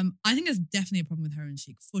 Course. I think there's definitely a problem with heroin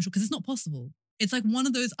chic, for sure, because it's not possible. It's like one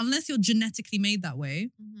of those, unless you're genetically made that way,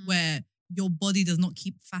 Mhm. where your body does not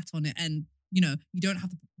keep fat on it and, you know, you don't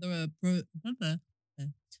have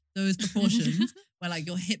those proportions where like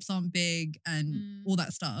your hips aren't big and Mm. all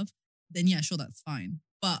that stuff, then yeah, sure, that's fine.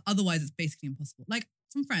 But otherwise, it's basically impossible. Like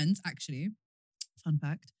from Friends, actually, fun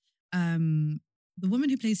fact, the woman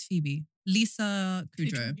who plays Phoebe, Lisa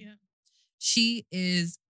Kudrow, Yeah. she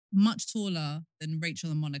is much taller than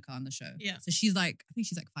Rachel and Monica on the show. Yeah. So she's like, I think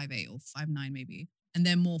she's like 5'8" or 5'9" maybe. And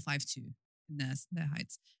they're more 5'2" in their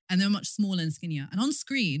heights. And they're much smaller and skinnier. And on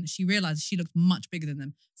screen, she realized she looked much bigger than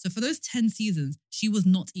them. So for those 10 seasons, she was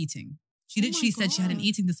not eating. She Oh my literally said she had an God.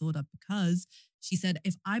 eating disorder because she said,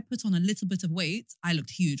 if I put on a little bit of weight, I looked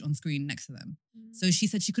huge on screen next to them. So she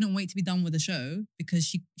said she couldn't wait to be done with the show because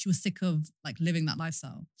she was sick of like living that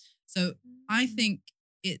lifestyle. So I think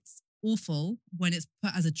it's awful when it's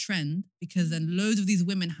put as a trend because then loads of these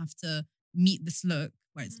women have to meet this look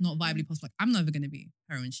where it's not viably possible. Like, I'm never going to be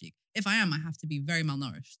heroin chic. If I am, I have to be very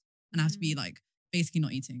malnourished and I have to be like basically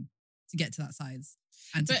not eating to get to that size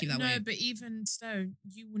and to But keep that no, weight. but even so,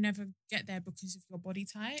 you will never get there because of your body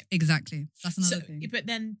type. Exactly. That's another So, thing. but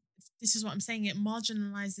then this is what I'm saying. It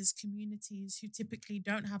marginalizes communities who typically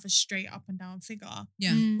don't have a straight up and down figure,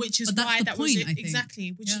 Yeah. which is But that's why the that point, was I think.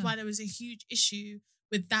 exactly, which is Yeah. why there was a huge issue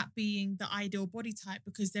with that being the ideal body type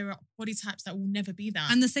because there are body types that will never be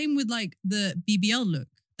that. And the same with like the BBL look.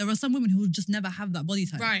 There are some women who will just never have that body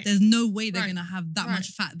type. Right. There's no way they're Right. going to have that Right. much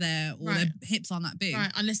fat there or Right. their hips aren't that big.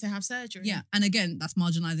 right, unless they have surgery. Yeah. And again, that's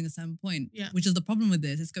marginalizing a certain point, Yeah. which is the problem with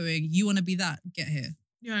this. It's going, you want to be that, get here.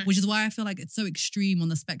 Right. Which is why I feel like it's so extreme on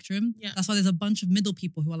the spectrum. Yeah. That's why there's a bunch of middle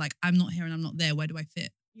people who are like, I'm not here and I'm not there. Where do I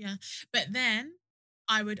fit? Yeah. But then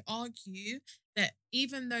I would argue that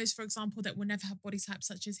even those, for example, that will never have body types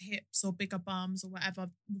such as hips or bigger bums or whatever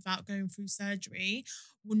without going through surgery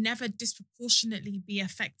will never disproportionately be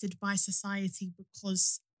affected by society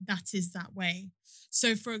because that is that way.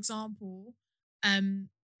 So, for example, and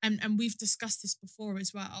we've discussed this before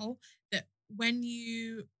as well, that when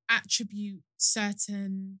you attribute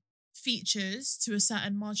certain features to a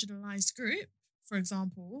certain marginalized group, for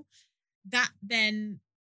example, that then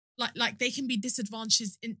like they can be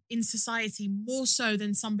disadvantaged in society more so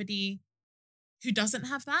than somebody who doesn't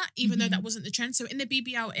have that, even though Mhm. that wasn't the trend. So in the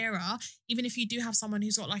BBL era, even if you do have someone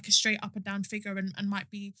who's got like a straight up and down figure and might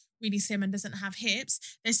be really slim and doesn't have hips,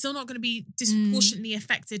 they're still not going to be disproportionately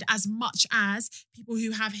affected as much as people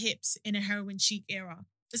who have hips in a heroin chic era.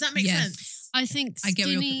 Does that make Yes. sense? I think I get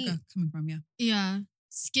where skinny, you're coming from. Yeah. yeah,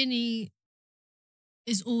 skinny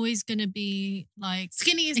is always going to be like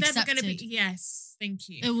Skinny is never going to be. accepted. Yes, thank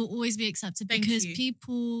you. It will always be accepted Thank because you.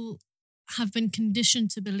 people have been conditioned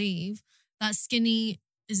to believe that skinny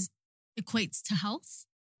equates to health.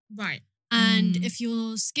 Right. And Mm. if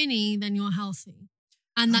you're skinny, then you're healthy.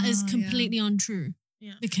 And that is Ah, yeah. completely untrue.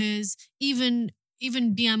 Yeah. Because even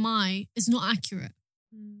BMI is not accurate.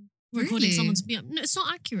 Recording Really? someone's BMI. No, it's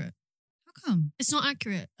not accurate. How come? It's not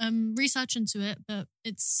accurate. Research into it, but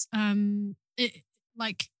it's it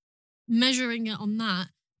like measuring it on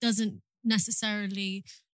that doesn't necessarily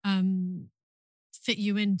fit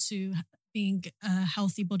you into being a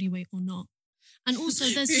healthy body weight or not. And also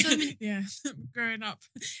there's so many Yeah. Growing up,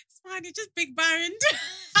 it's fine. You're just big boned.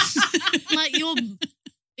 like you're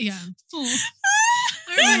yeah.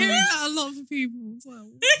 I remember hearing that a lot for people as well.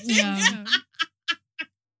 Yeah.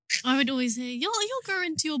 I would always hear, you'll grow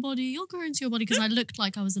into your body, you'll grow into your body, because I looked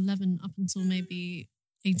like I was 11 up until maybe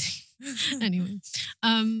 18. Anyway.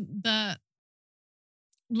 But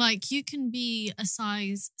like you can be a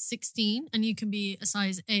size 16 and you can be a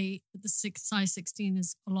size 8, but the size 16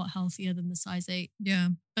 is a lot healthier than the size 8. Yeah.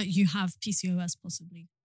 But you have PCOS possibly.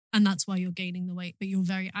 And that's why you're gaining the weight. But you're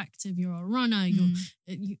very active, you're a runner, Mm.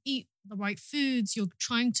 you eat the right foods, you're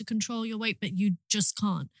trying to control your weight, but you just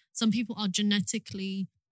can't. Some people are genetically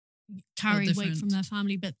carry weight different. from their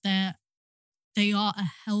family, but they are a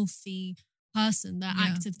healthy person. They're Yeah,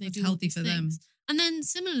 active, they that's do all healthy these for them. things. And then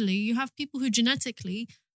similarly, you have people who genetically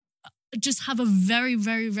just have a very,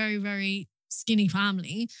 very, very, very skinny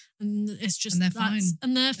family, and it's just And they're that's fine.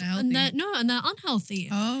 and they're They're and they're healthy. no, and they're unhealthy.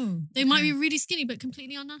 Oh. They might okay. be really skinny, but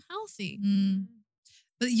completely unhealthy. Mm.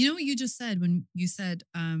 But you know what you just said when you said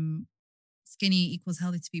skinny equals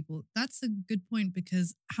healthy to people? That's a good point,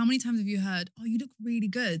 because how many times have you heard, oh, you look really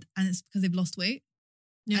good, and it's because they've lost weight?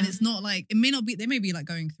 Yeah. And it's not like, it may not be, they may be like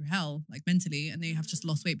going through hell, like mentally, and they have just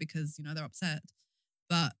lost weight because, you know, they're upset.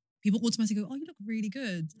 But people automatically go, oh, you look really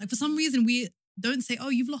good. Like for some reason, we don't say, oh,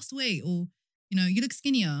 you've lost weight, or, you know, you look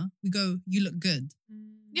skinnier. We go, you look good.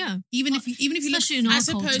 Yeah. Even if you look, Especially in our As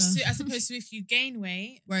opposed culture. to if you gain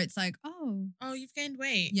weight, where it's like, oh, you've gained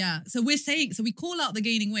weight. yeah. So we call out the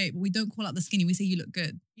gaining weight, but we don't call out the skinny. We say you look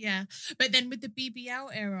good. Yeah. But then with the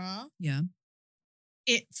BBL era, Yeah.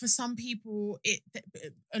 for some people,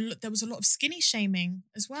 there was a lot of skinny shaming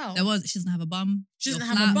as well. There was, she doesn't have a bum. She doesn't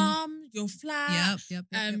you're have a flat. bum, you're flat. Yep.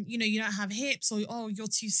 You know, you don't have hips, or you're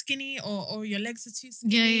too skinny, or your legs are too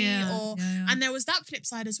skinny. Yeah. Yeah. And there was that flip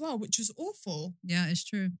side as well, which was awful. Yeah, it's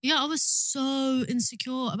true. Yeah, I was so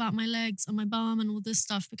insecure about my legs and my bum and all this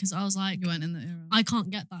stuff because I was like, You weren't in that era. I can't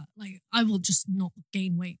get that. Like, I will just not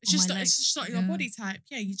gain weight It's on just my not, legs. it's just not your Yeah. body type.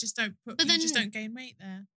 Yeah, you just don't But then- gain weight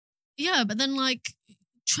there. Yeah, but then like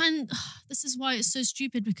this is why it's so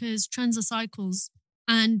stupid, because trends are cycles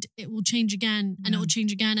and it will change again and it Yeah. will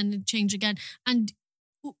change again and it'll change again. And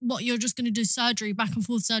what, you're just going to do surgery back and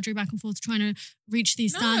forth, trying to reach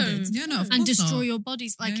these No. standards Yeah, no, of and course destroy not. your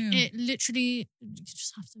bodies. Like Yeah. it literally, you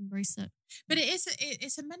just have to embrace it. But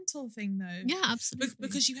it's a mental thing though. Yeah, absolutely.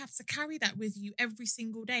 Because you have to carry that with you every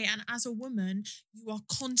single day. And as a woman, you are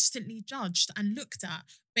constantly judged and looked at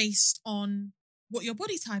based on what your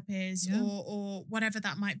body type is, Yeah. or whatever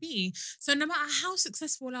that might be. So no matter how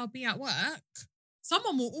successful I'll be at work,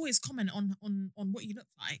 someone will always comment on what you look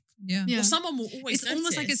like. Yeah. Yeah. Or someone will always It's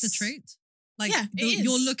almost like it's a notice. trait. Like Yeah, it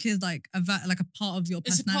your is. look is like a part of your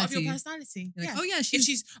It's a personality. part of your personality. You're like, yeah. oh yeah, If she's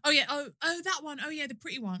she's that one, the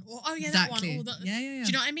pretty one, or exactly. that one, or the, yeah. do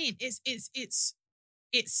you know what I mean?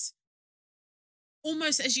 It's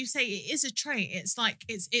almost, as you say, it is a trait. It's like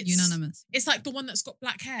it's Unanimous. It's like the one that's got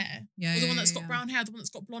black hair, Yeah, or the yeah, one that's yeah, got yeah. brown hair, the one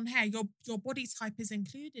that's got blonde hair. Your body type is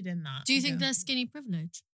included in that. Do you think Yeah. there's skinny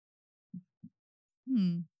privilege?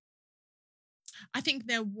 I think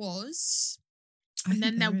there was, I and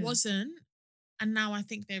think then there is. wasn't, and now I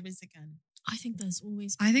think there is again. I think there's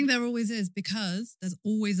always. I think there always is, because there's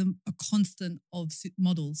always a constant of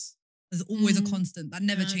models. There's always a constant that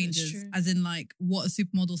never Yeah, that's changes. true. As in, like, what a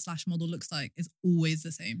supermodel/model looks like is always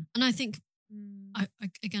the same. And I think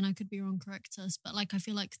I could be wrong, correct us, but like I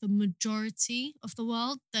feel like the majority of the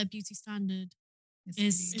world, their beauty standard It's is really-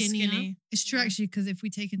 It's skinnier. skinny. It's true, Yeah. actually, because if we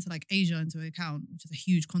take into like Asia into account, which is a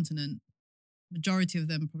huge continent, majority of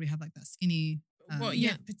them probably have like that skinny. What?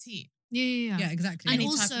 yeah. Petite. Yeah. Yeah, exactly. And Any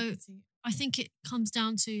type of also- petite. I think it comes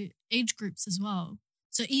down to age groups as well.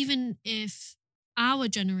 So even if our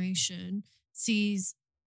generation sees,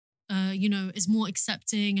 is more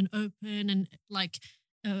accepting and open and like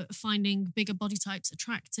finding bigger body types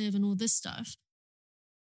attractive and all this stuff.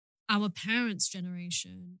 Our parents'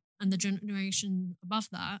 generation and the generation above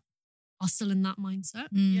that are still in that mindset.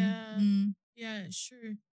 Yeah. Mm. Yeah, it's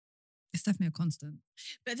true. It's definitely a constant.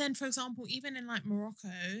 But then, for example, even in like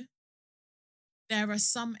Morocco, there are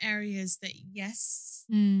some areas that, yes,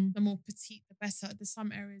 the more petite, the better. There's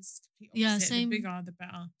some areas complete Yeah, opposite. same. The bigger, the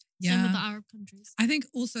better. Same with the Yeah. Arab countries. I think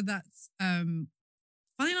also that's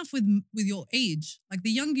funny enough with your age. Like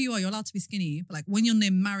the younger you are, you're allowed to be skinny. But like when you're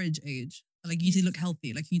near marriage age, like you need to look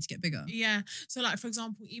healthy. Like you need to get bigger. Yeah. So, like, for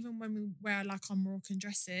example, even when we wear like our Moroccan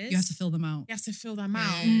dresses, You have to fill them out. you have to fill them Yeah,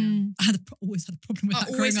 out. yeah, yeah. Mm. I always had a problem with I that.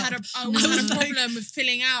 always growing had up. I always I had was a like- problem with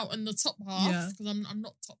filling out on the top half Yeah. because I'm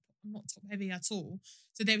not top heavy at all.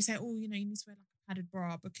 So they would say, oh, you need to wear like a padded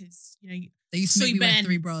bra because They used to make Soy me wear Ben.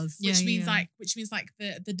 3 bras. Yeah, which means like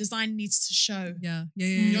the design needs to show. Yeah.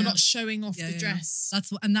 You're not showing off Yeah, the yeah. dress.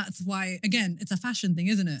 That's why again it's a fashion thing,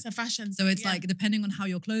 isn't it? It's a fashion. So thing, it's yeah. like depending on how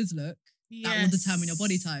your clothes look, that will determine your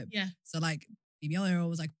body type. Yeah. So like BBL era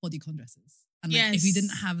was like bodycon dresses. And like if you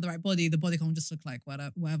didn't have the right body, the bodycon would just look like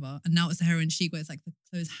whatever. And now it's the heroin chic where it's like the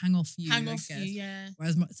clothes hang off you. Hang I off guess. you, yeah.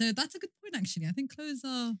 Whereas so that's a good point actually. I think clothes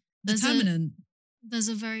are There's a- determinant. There's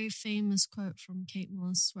a very famous quote from Kate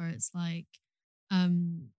Moss where it's like, what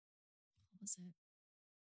was it?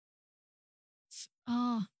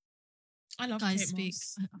 I love Guys Kate speak.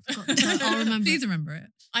 Moss. I forgot. I'll remember. Please remember it.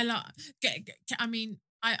 I love.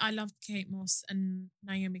 I loved Kate Moss and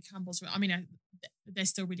Naomi Campbell's. I mean, they're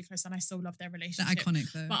still really close, and I still love their They're relationship.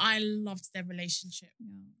 iconic though. But I loved their relationship.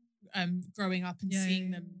 Yeah. Growing up and Yeah, seeing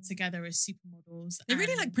yeah, them yeah. together as supermodels. They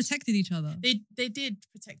really like and protected each other. They did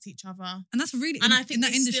protect each other, And that's really and in, I think in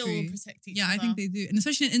that they industry. still protect each Yeah, other. I think they do. And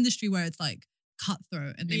especially in an industry where it's like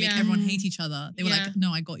cutthroat and they make Yeah. everyone hate each other. They were Yeah. like,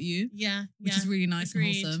 no, I got you. Yeah, Which yeah. is really nice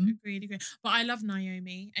agreed, and wholesome. Agreed. But I love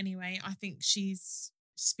Naomi anyway. I think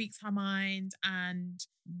speaks her mind and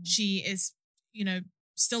she is,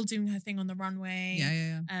 still doing her thing on the runway.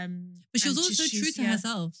 Yeah. But she was and also she's- true to yeah.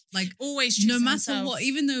 herself. Like Always true no to matter herself. what,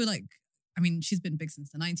 even though like, I mean, she's been big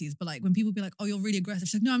since the 90s, but like when people be like, oh, you're really aggressive,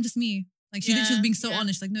 she's like, no, I'm just me. Like she was being so Yeah.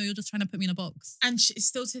 honest. Like, no, you're just trying to put me in a box. And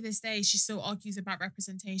still to this day, she still argues about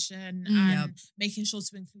representation Mm. and Yep. making sure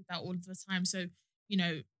to include that all of the time. So,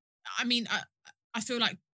 I mean, I feel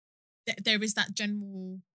like there is that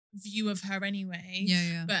general view of her anyway.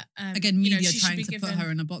 Yeah. But Again, media she should trying be to given, put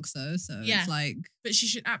her in a box though. So Yeah. it's like but she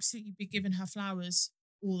should absolutely be given her flowers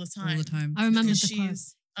all the time. all the time. I remember Because the quote.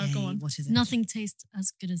 she's. Oh, go on. What is it? Nothing tastes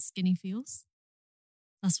as good as skinny feels.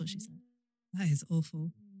 That's what she said. That is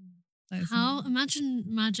awful. That is How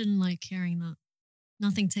imagine like hearing that.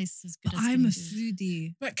 Nothing tastes as good But as I'm a skinny feels.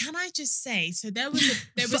 foodie. But can I just say, so there was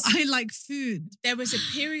But I like food. there was a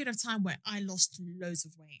period of time where I lost loads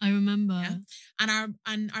of weight. I remember. Yeah.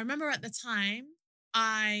 And I remember at the time,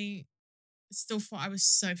 I still thought I was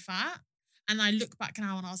so fat. And I look back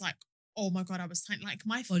now and I was like, oh my God, I was tiny. Like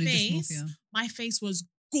my Body face, dysmorphia. my face was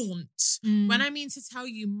gaunt. Mm. When I mean to tell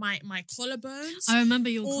you, my collarbones I remember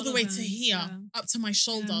your all the way to collarbones, here, yeah. up to my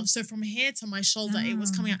shoulder. Yeah. So from here to my shoulder, it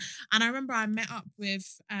was coming Ah. out. And I remember I met up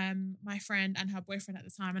with my friend and her boyfriend at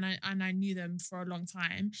the time, and I knew them for a long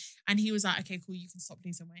time. And he was like, "Okay, cool, you can stop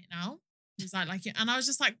losing weight now." He was like, and I was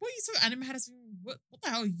just like, "What are you talking?" And in my head, I was like, what the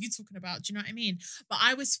hell are you talking about? Do you know what I mean? But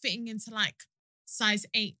I was fitting into like size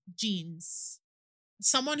 8 jeans.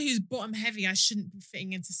 Someone who's bottom heavy, I shouldn't be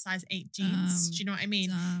fitting into size 8 jeans. Do you know what I mean?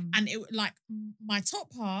 And it like my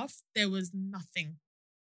top half, there was nothing.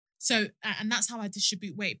 So, and that's how I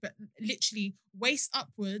distribute weight. But literally waist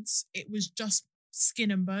upwards, it was just skin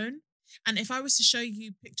and bone. And if I was to show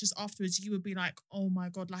you pictures afterwards, you would be like, oh my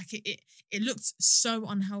God, like it looked so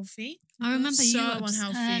unhealthy. I remember you So were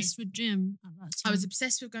unhealthy. obsessed with gym at that time. I was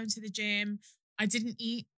obsessed with going to the gym. I didn't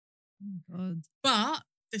eat. Oh my God. But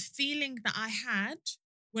the feeling that I had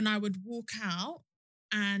when I would walk out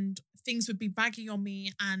and things would be baggy on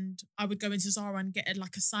me and I would go into Zara and get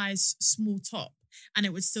like a size small top and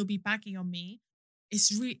it would still be baggy on me. It's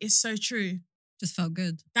so true. Just felt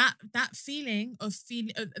good. That feeling of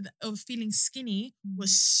feeling skinny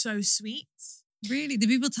was so sweet. Really? Did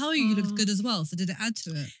people tell you you looked good as well? So did it add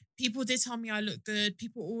to it? People did tell me I looked good.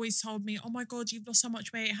 People always told me, "Oh my God, you've lost so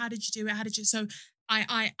much weight. How did you do it? How did you?" So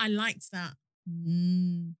I liked that.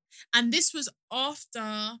 Mm. And this was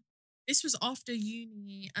after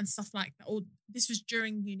uni and stuff like that. Or this was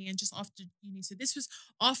during uni and just after uni. So this was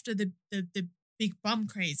after the big bum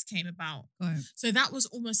craze came about. Got it. So that was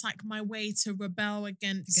almost like my way to rebel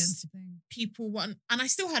against Against the thing. people. And I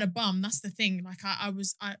still had a bum. That's the thing. Like I Your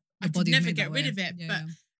could body's never made get that rid way. of it. Yeah, but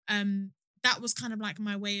yeah. that was kind of like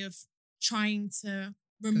my way of trying to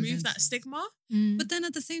remove against that it. stigma. But then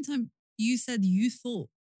at the same time, you said you thought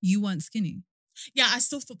you weren't skinny. Yeah, I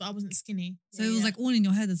still thought that I wasn't skinny. So Yeah, it was yeah. like all in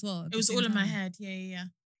your head as well. It was all in my head. Yeah, yeah, yeah.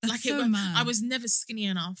 That's Like so it was, mad. I was never skinny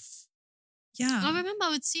enough. Yeah. I remember I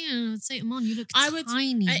would see it and I would say, Amon, you look I would-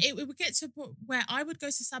 tiny. It would get to a point where I would go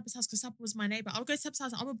to Saba's house because Saba was my neighbor. I would go to Saba's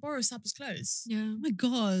house. I would borrow Saba's clothes. yeah. Oh my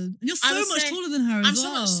God. And you're I so would much say- taller than her as I'm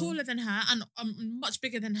well. so much taller than her and I'm much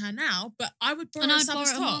bigger than her now. But I would borrow And I'd borrow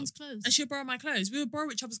Saba's top, Amon's clothes. and she would borrow my clothes. We would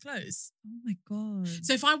borrow each other's clothes. Oh my God.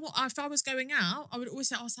 So if I was going out, I would always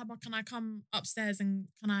say, "Oh, Saba, can I come upstairs and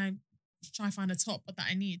can I try find a top that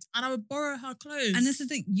I need?" And I would borrow her clothes. And this is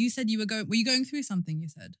the thing, you said were you going through something, you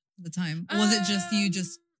said, at the time? Or was it just you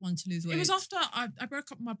just want to lose weight? It was after I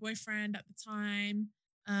broke up with my boyfriend at the time.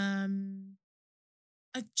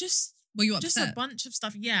 I just Were you just upset? a bunch of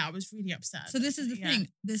stuff. Yeah, I was really upset. So this is the Yeah.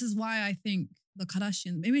 thing. This is why I think the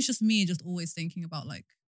Kardashians, maybe it's just me just always thinking about like,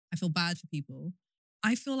 I feel bad for people.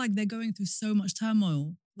 I feel like they're going through so much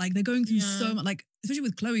turmoil. Like they're going through Yeah. so much, like, especially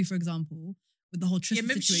with Chloe, for example, with the whole Yeah, Tristan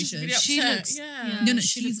maybe she's just situation. really She upset. looks- yeah. No,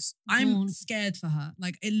 she looks I'm gaunt. scared for her.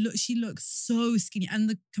 Like she looks so skinny. And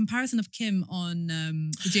the comparison of Kim on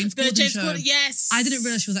the James The Corden James show, Corden, yes. I didn't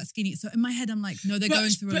realize she was that skinny. So in my head, I'm like, no, they're But-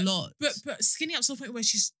 going through a lot. But skinny up to the point where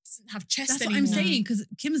she doesn't have chest That's what anymore. I'm saying, because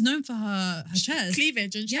Kim's known for her chest.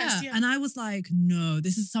 Cleavage and chest. Yeah. And I was like, no,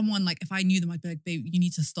 this is someone like if I knew them, I'd be like, babe, you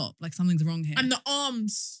need to stop. Like something's wrong here. And the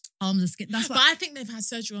arms. Arms are skin. That's But what. I think they've had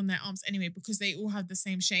surgery on their arms anyway because they all have the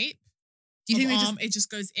same shape. Do you think of they arm. just It just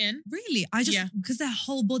goes in. really? I just Yeah. because their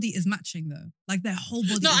whole body is matching though. Like their whole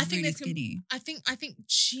body No, is I think really they can- skinny. I think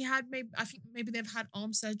she had maybe they've had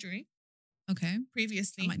arm surgery Okay,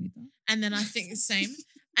 previously. I might need that. And then I think it's same.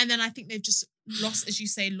 And then I think they've just lost, as you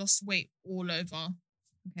say, lost weight all over.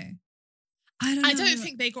 Okay, I don't. I know. don't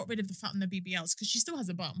think they got rid of the fat on the BBLs because she still has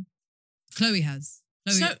a bum. Chloe has.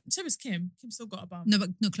 Chloe, So is Kim. Kim still got a bum. no, but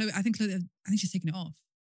no, Chloe. I think she's taken it off.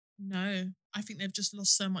 No, I think they've just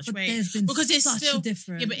lost so much But weight. there's been Because it's such still- a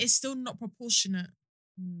difference. Yeah, but it's still not proportionate.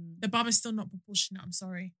 Mm. The bum is still not proportionate. I'm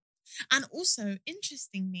sorry. And also,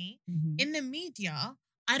 interestingly, Mhm. in the media,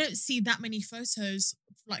 I don't see that many photos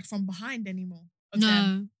like from behind anymore. Of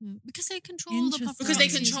them. No, because they control the Interesting. Because they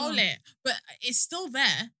paparazzi as control well. it, but it's still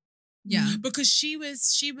there. Yeah. Because she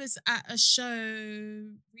was at a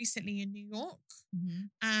show recently in New York, Mhm.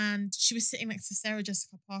 and she was sitting next to Sarah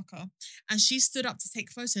Jessica Parker, and she stood up to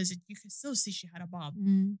take photos, and you could still see she had a bum.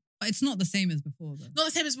 Mm. But it's not the same as before though. Not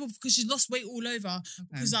the same as before because she's lost weight all over. Okay.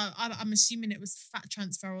 Because I'm assuming it was fat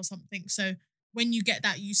transfer or something. So when you get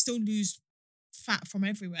that, you still lose fat from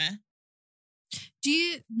everywhere. Do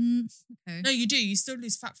you? Okay. No, you do. You still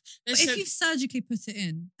lose fat. But So- if you've surgically put it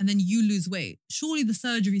in and then you lose weight, surely the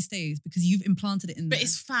surgery stays because you've implanted it in but there.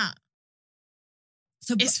 it's fat.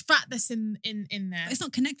 So It's fat that's in there. but it's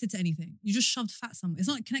not connected to anything. You just shoved fat somewhere. It's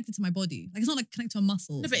not connected to my body. Like it's not like connected to a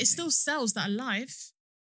muscle. or No, but it's something. still cells that are alive.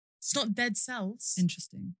 It's not dead cells.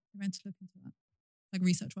 Interesting. I meant to look into that. Like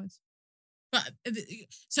research wise. But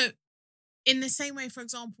so in the same way, for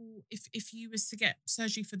example, if you was to get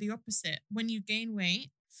surgery for the opposite, when you gain weight,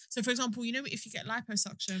 so for example, you know, if you get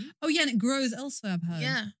liposuction, Oh yeah, and it grows elsewhere, I've heard.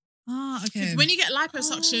 yeah, Ah, okay. when you get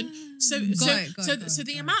liposuction, so Oh. so Got it, so got so it,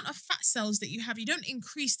 the got it. amount of fat cells that you have, you don't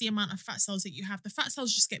increase the amount of fat cells that you have. The fat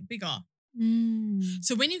cells just get bigger. Mm.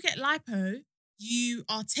 So when you get lipo, you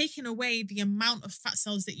are taking away the amount of fat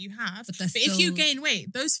cells that you have. But they're But if you still- gain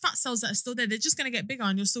weight, those fat cells that are still there, they're just going to get bigger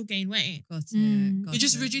and you'll still gain weight. Got it. Mm. got You're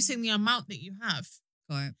just it, reducing the amount that you have.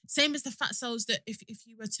 Got it. Same as the fat cells that if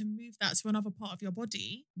you were to move that to another part of your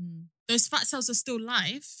body, Mm. those fat cells are still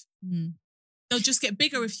live. Mm. They'll just get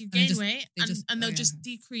bigger if you And they gain just- weight they just- and they'll oh, yeah, just okay.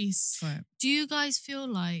 decrease. Got it. Do you guys feel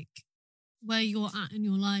like where you're at in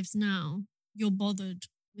your lives now, you're bothered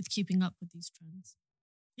with keeping up with these trends?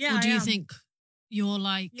 Yeah, Or do I you am. think you're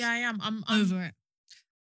like Yeah, I am. I'm over it?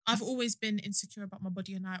 I've always been insecure about my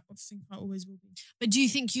body and I think I always will be. But do you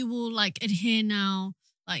think you will like adhere now?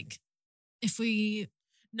 Like if we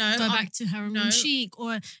No, go I'm- back to heroin no. chic,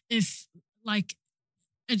 or if like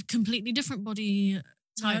a completely different body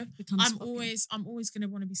type becomes I'm popular? always gonna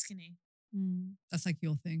want to be skinny. Mm. That's like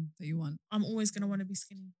your thing that you want. I'm always gonna want to be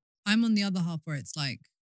skinny. I'm on the other half where it's like,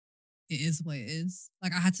 it is what it is.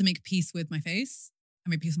 Like I had to make peace with my face. I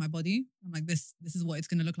made peace with my body. I'm like, this is what it's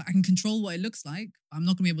gonna look like. I can control what it looks like, but I'm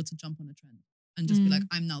not gonna be able to jump on a trend and just be Mm. like,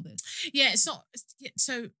 I'm now this. Yeah, it's not.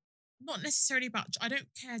 So not necessarily about. I don't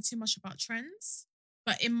care too much about trends,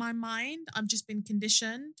 but in my mind, I've just been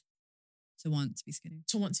conditioned To want to be skinny.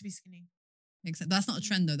 to want to be skinny. Makes sense. That's not a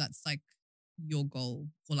trend though. That's like your goal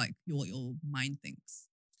or like what your mind thinks.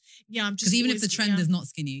 Yeah, I'm just Because even if the always- trend yeah, is not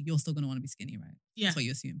skinny, you're still gonna want to be skinny, right? yeah, That's what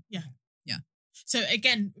you assume. Yeah. Okay. Yeah. So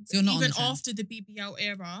again, So you're not on even the trend. after the BBL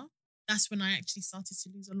era, that's when I actually started to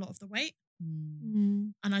lose a lot of the weight.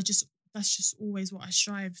 Mm. And that's just always what I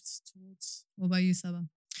strived towards. What about you, Saba?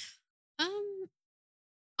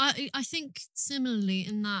 I think similarly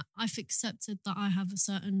in that I've accepted that I have a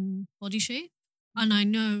certain body shape, and I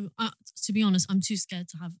know, to be honest, I'm too scared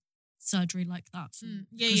to have surgery like that. For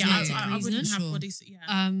cosmetic I wouldn't reasons. have Sure. body.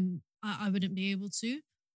 Yeah. I wouldn't be able to.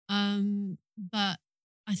 But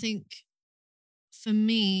I think for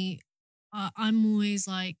me, I'm always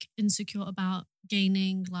like insecure about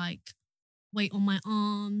gaining like weight on my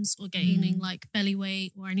arms or gaining like belly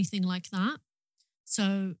weight or anything like that.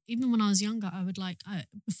 So even when I was younger, I would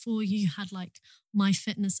before you had like my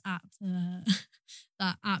fitness app,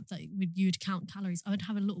 that app that you would count calories, I would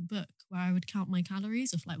have a little book where I would count my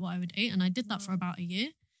calories of like what I would eat. And I did that for about a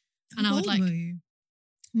year. And How I would old like were you?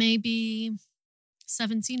 maybe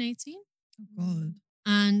 17, 18. Oh God.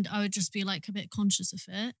 And I would just be like a bit conscious of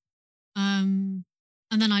it. And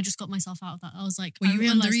then I just got myself out of that. I was like, Were I you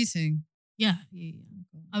realized, under eating? Yeah.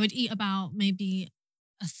 I would eat about maybe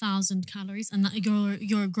 1,000 calories, and that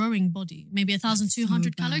you're a growing body, maybe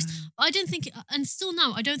 1,200 calories. But I didn't think, and still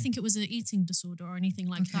now, I don't think it was an eating disorder or anything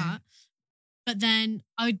like Okay. that. But then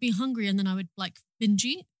I would be hungry, and then I would like binge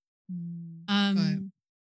eat. Right.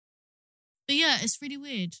 But yeah, it's really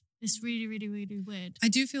weird. It's really, really, really weird. I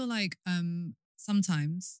do feel like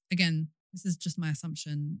sometimes, again, this is just my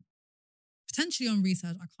assumption, potentially on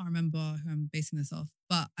research, I can't remember who I'm basing this off,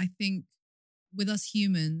 but I think with us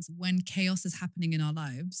humans, when chaos is happening in our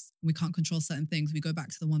lives, we can't control certain things, we go back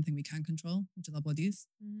to the one thing we can control, which is our bodies.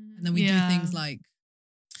 And then we do things like,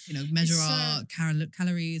 measure our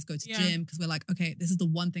calories, go to gym, because we're like, okay, this is the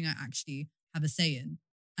one thing I actually have a say in,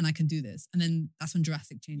 and I can do this. And then that's when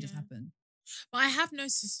drastic changes happen. But I have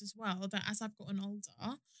noticed as well that as I've gotten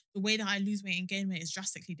older, the way that I lose weight and gain weight is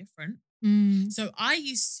drastically different. So I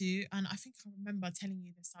used to, and I think I remember telling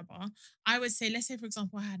you this, Sabah, I would say, let's say, for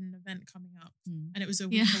example, I had an event coming up and it was a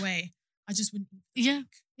week away. I just wouldn't eat. Yeah.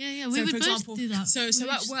 We would for both example, do that.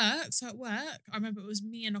 So at work, I remember it was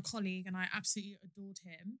me and a colleague, and I absolutely adored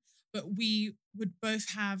him. But we would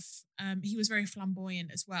both have, he was very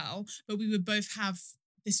flamboyant as well, but we would both have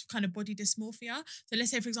this kind of body dysmorphia. So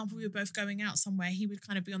let's say, for example, we were both going out somewhere, he would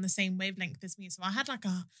kind of be on the same wavelength as me. So I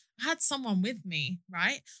had someone with me,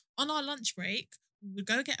 right? On our lunch break, we would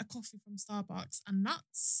go get a coffee from Starbucks and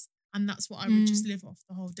nuts. And that's what I would just live off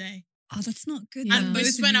the whole day. Oh, that's not good. Yeah. And Both this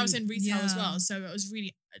is of when I you- was in retail as well. So it was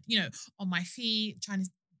really, on my feet, trying to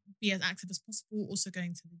be as active as possible, also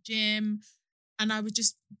going to the gym. And I would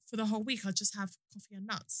just, for the whole week, I'd just have coffee and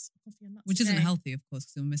nuts. Which a isn't day. healthy, of course,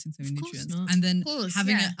 because you're missing so many Of course nutrients. not. And then Of course,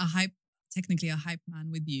 having yeah. technically a hype man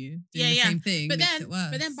with you doing Yeah, the yeah. same thing But makes then, it worse.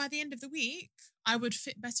 but then by the end of the week, I would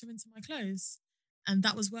fit better into my clothes. And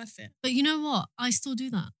that was worth it. But you know what? I still do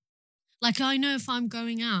that. Like, I know if I'm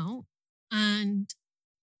going out and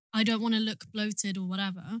I don't want to look bloated or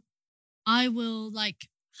whatever, I will like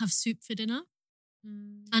have soup for dinner,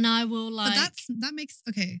 and I will like. But that makes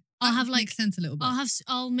okay. I'll that have, like- makes sense a little bit.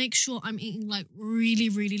 I'll make sure I'm eating like really,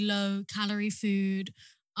 really low calorie food.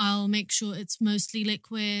 I'll make sure it's mostly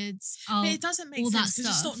liquids. But it doesn't make all that sense because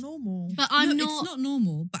it's stuff. not normal. But I'm No, not. It's not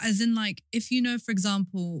normal. But as in, like, if you know, for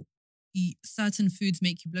example, certain foods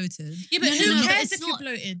make you bloated. Yeah, but No, who no, but cares it's if you're not-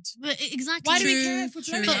 bloated? But exactly. Why do we True, care if we're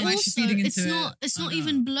true. bloated? But I'm actually also, feeding it's into not. it. It's I not know.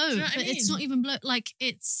 even bloat. Do you know what I But it's mean? not even bloat. Like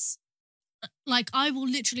it's like I will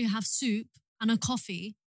literally have soup and a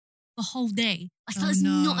coffee the whole day. Like Oh, that's no,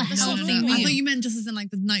 not a That's not healthy normal. meal. I thought you meant just as in like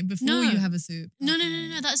the night before No. you have a soup. No, no, Okay.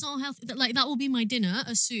 no, no. That's not healthy. Like that will be my dinner,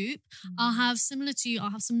 a soup. I'll have similar to you. I'll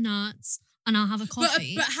have some nuts and I'll have a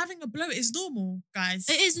coffee. But having a bloat is normal, guys.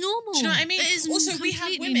 it is normal. Do you know what I mean? It is Also, we have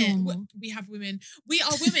completely women. normal. We have women. We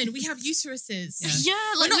are women. We have uteruses. Yeah. Yeah,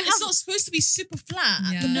 We're like not, we it's have. not supposed to be super flat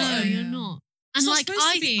at Yeah. the No, bottom. you're not. And It's not like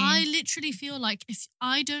supposed to be. I literally feel like if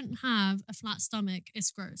I don't have a flat stomach, it's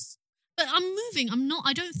gross. But I'm moving.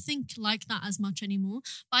 I don't think like that as much anymore.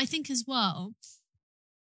 But I think as well,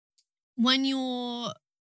 when you're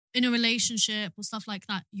in a relationship or stuff like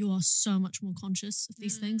that, you are so much more conscious of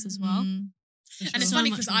these things as well. For And it's So funny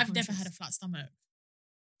much because more I've never conscious. had a flat stomach.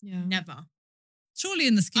 Yeah. Never. Surely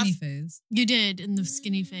in the skinny I've- phase. You did in the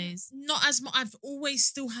skinny phase. Not as much. I've always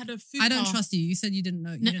still had a food. I don't trust you. You said you didn't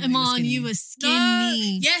know. No, Iman, you were No.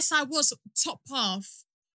 skinny. Yes, I was top half.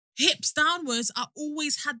 Hips downwards. I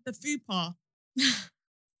always had the fupa.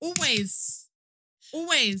 Always.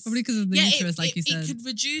 Always. Probably because of the uterus, like you said. It could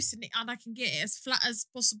reduce and I can get it as flat as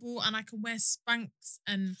possible and I can wear Spanx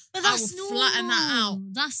and But I that's will normal. flatten that out.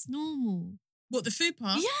 That's normal. What, the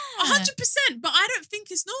fupa? Yeah. 100%, but I don't think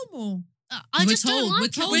it's normal. I We're just don't told- we're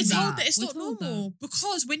like told We're it. that. told that it's We're not told that. normal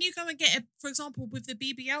because when you go and get it, for example, with the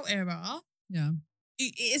BBL era, Yeah.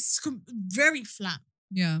 it's very flat.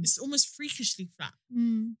 Yeah. It's almost freakishly flat.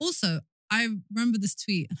 Mm. Also, I remember this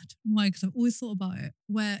tweet, and I don't know why, because I've always thought about it,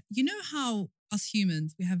 where you know how us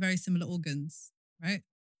humans, we have very similar organs, right?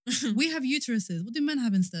 We have uteruses. What do men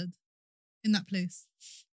have instead in that place?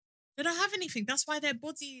 They don't have anything. That's why their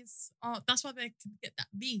bodies are. That's why they can get that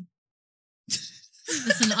V.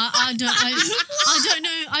 Listen, I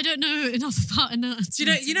don't know enough about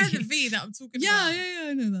anatomy. You know the V that I'm talking Yeah, about. yeah,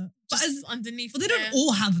 I know that. But Just underneath. but they there. don't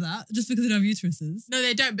all have that just because they don't have uteruses. No,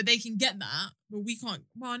 they don't. But they can get that. But we can't.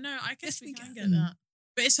 Well, no, I Yes, guess we we can can. get that.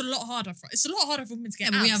 But it's a lot harder for. It's a lot harder for women to Yeah,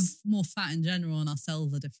 get. but we have abs. more fat in general, and our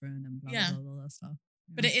cells are different, and blah Yeah. blah blah, blah that stuff.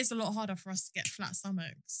 But it is a lot harder for us to get flat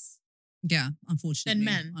stomachs. Yeah, unfortunately.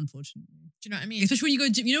 men. Unfortunately. Do you know what I mean? Especially when you go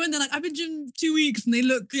to gym. You know when they're like, I've been gym 2 weeks and they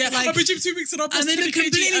look like, I've been gym 2 weeks and I'm and they look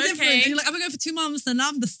completely different. Okay. And you're like, I've been going for 2 months and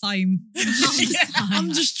I'm the same. Yeah.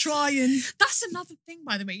 I'm just trying. That's another thing,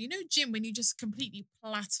 by the way. You know, gym, when you just completely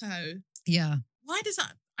plateau, Yeah. why does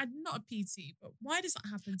that? I'm not a PT, but why does that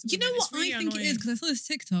happen to You know women? what It's really I think it is? annoying. Because I saw this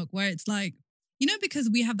TikTok where it's like, you know, because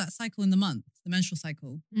we have that cycle in the month, the menstrual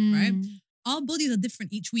cycle, Mm. right? Our bodies are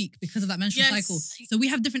different each week because of that menstrual Yes. cycle. So we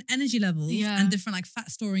have different energy levels Yeah. and different like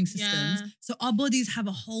fat storing systems. Yeah. So our bodies have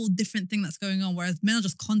a whole different thing that's going on, whereas men are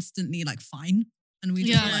just constantly like fine. And we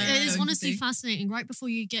just Yeah, like, it is going honestly through- fascinating. Right before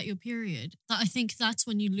you get your period, that I think that's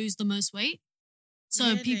when you lose the most weight. So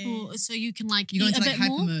Really? so you can like You go eat into a like bit hyper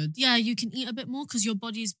more. mode. Yeah, you can eat a bit more because your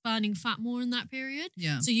body's burning fat more in that period.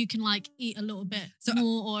 Yeah. So you can like eat a little bit So-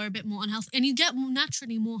 more or a bit more unhealthy, and you get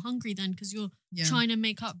naturally more hungry then because you're Yeah. trying to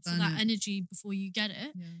make up for Burn that it. energy before you get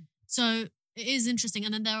it. Yeah. So it is interesting.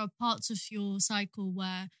 And then there are parts of your cycle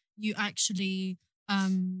where you actually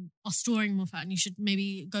are storing more fat and you should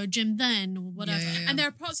maybe go gym then or whatever. Yeah. And there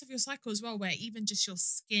are parts of your cycle as well where even just your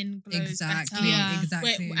skin glows Exactly. better. Yeah.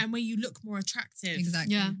 Exactly. And where you look more attractive.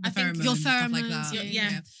 Exactly. Yeah. The I think pheromones your and stuff like pheromones, that.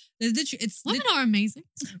 yeah. There's literally, it's Women are amazing.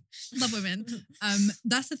 love women.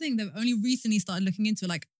 That's the thing. They've only recently started looking into it.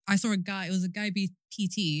 Like I saw a guy, it was a guy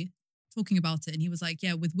PT talking about it, and he was like,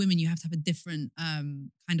 yeah, with women you have to have a different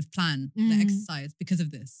kind of plan, the Mm. exercise because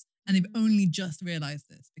of this. And they've only just realized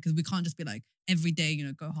this because we can't just be like every day, you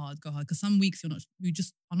know, go hard. Because some weeks you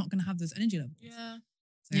just are not gonna have those energy levels. Yeah.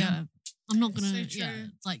 So, Yeah. I'm not It's gonna, so yeah,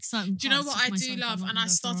 true. like certain Do you know parts what of I my do cycle, I'm love? not And gonna I go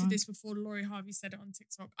for a started run. this before Lori Harvey said it on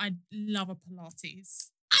TikTok. I love a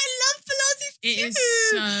Pilates. I love Pilates. It is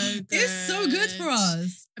too. so good. It's so good for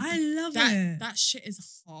us. I love it. That shit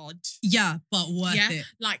is hard. Yeah, but worth Yeah. it.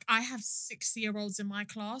 Like I have 60-year-olds in my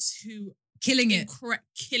class who Killing it.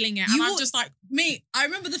 killing it. You And I'm will- just like, Mate, I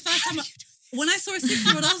remember the first how time do you do when I saw a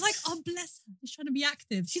 6-year-old, I was like, oh, bless her. She's trying to be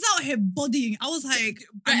active. She's out here bodying. I was like,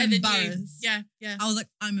 better I'm than embarrassed. you? Yeah, yeah. I was like,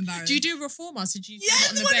 I'm embarrassed. Do you do reformers? Did you do Yes, it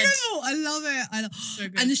on the bed? wonderful. I love it. I love So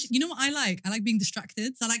good. And you know what I like? I like being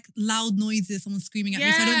distracted. So I like loud noises, someone screaming at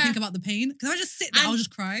me, so I don't Yeah. think about the pain. Because I just sit there, I'll just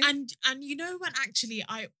cry. And you know when actually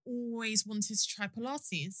I always wanted to try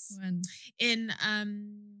Pilates When- in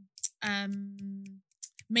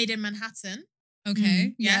Made in Manhattan.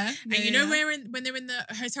 okay. Yeah. Yeah. And you know when they're in the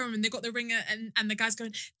hotel room and they got the ring and the guy's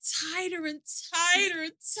going tighter and tighter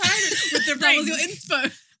and tighter with the that ring. was your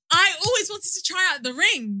inspo. I always wanted to try out the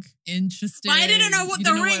ring. Interesting. But I didn't know what You the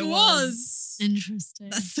didn't know ring it was. Interesting.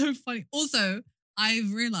 That's so funny. Also,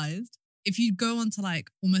 I've realized if you go onto like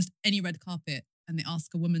almost any red carpet and they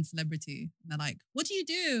ask a woman celebrity, and they're like, what do you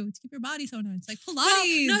do to keep your body so nice? It's like Pilates.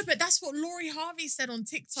 Well, no, but that's what Lori Harvey said on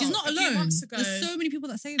TikTok. She's not a few alone. months ago. There's so many people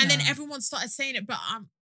that say that. And then everyone started saying it, but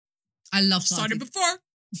I love started Pilates. before.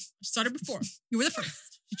 Started before. You were the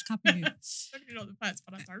first. You should copy you. Definitely not the first,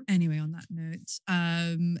 but I started. Anyway, on that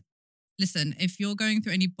note, listen, if you're going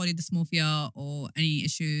through any body dysmorphia or any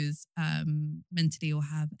issues mentally or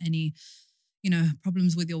have any,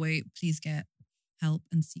 problems with your weight, please get help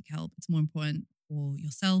and seek help. It's more important for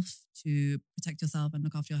yourself to protect yourself and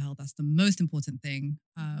look after your health. That's the most important thing.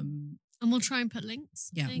 and we'll try and put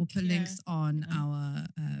links. I Yeah, we'll think. put links on our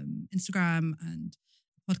Instagram and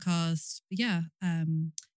podcast. But yeah,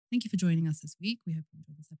 thank you for joining us this week. We hope you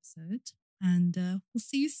enjoyed this episode and we'll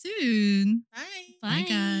see you soon. Bye. Bye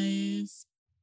guys.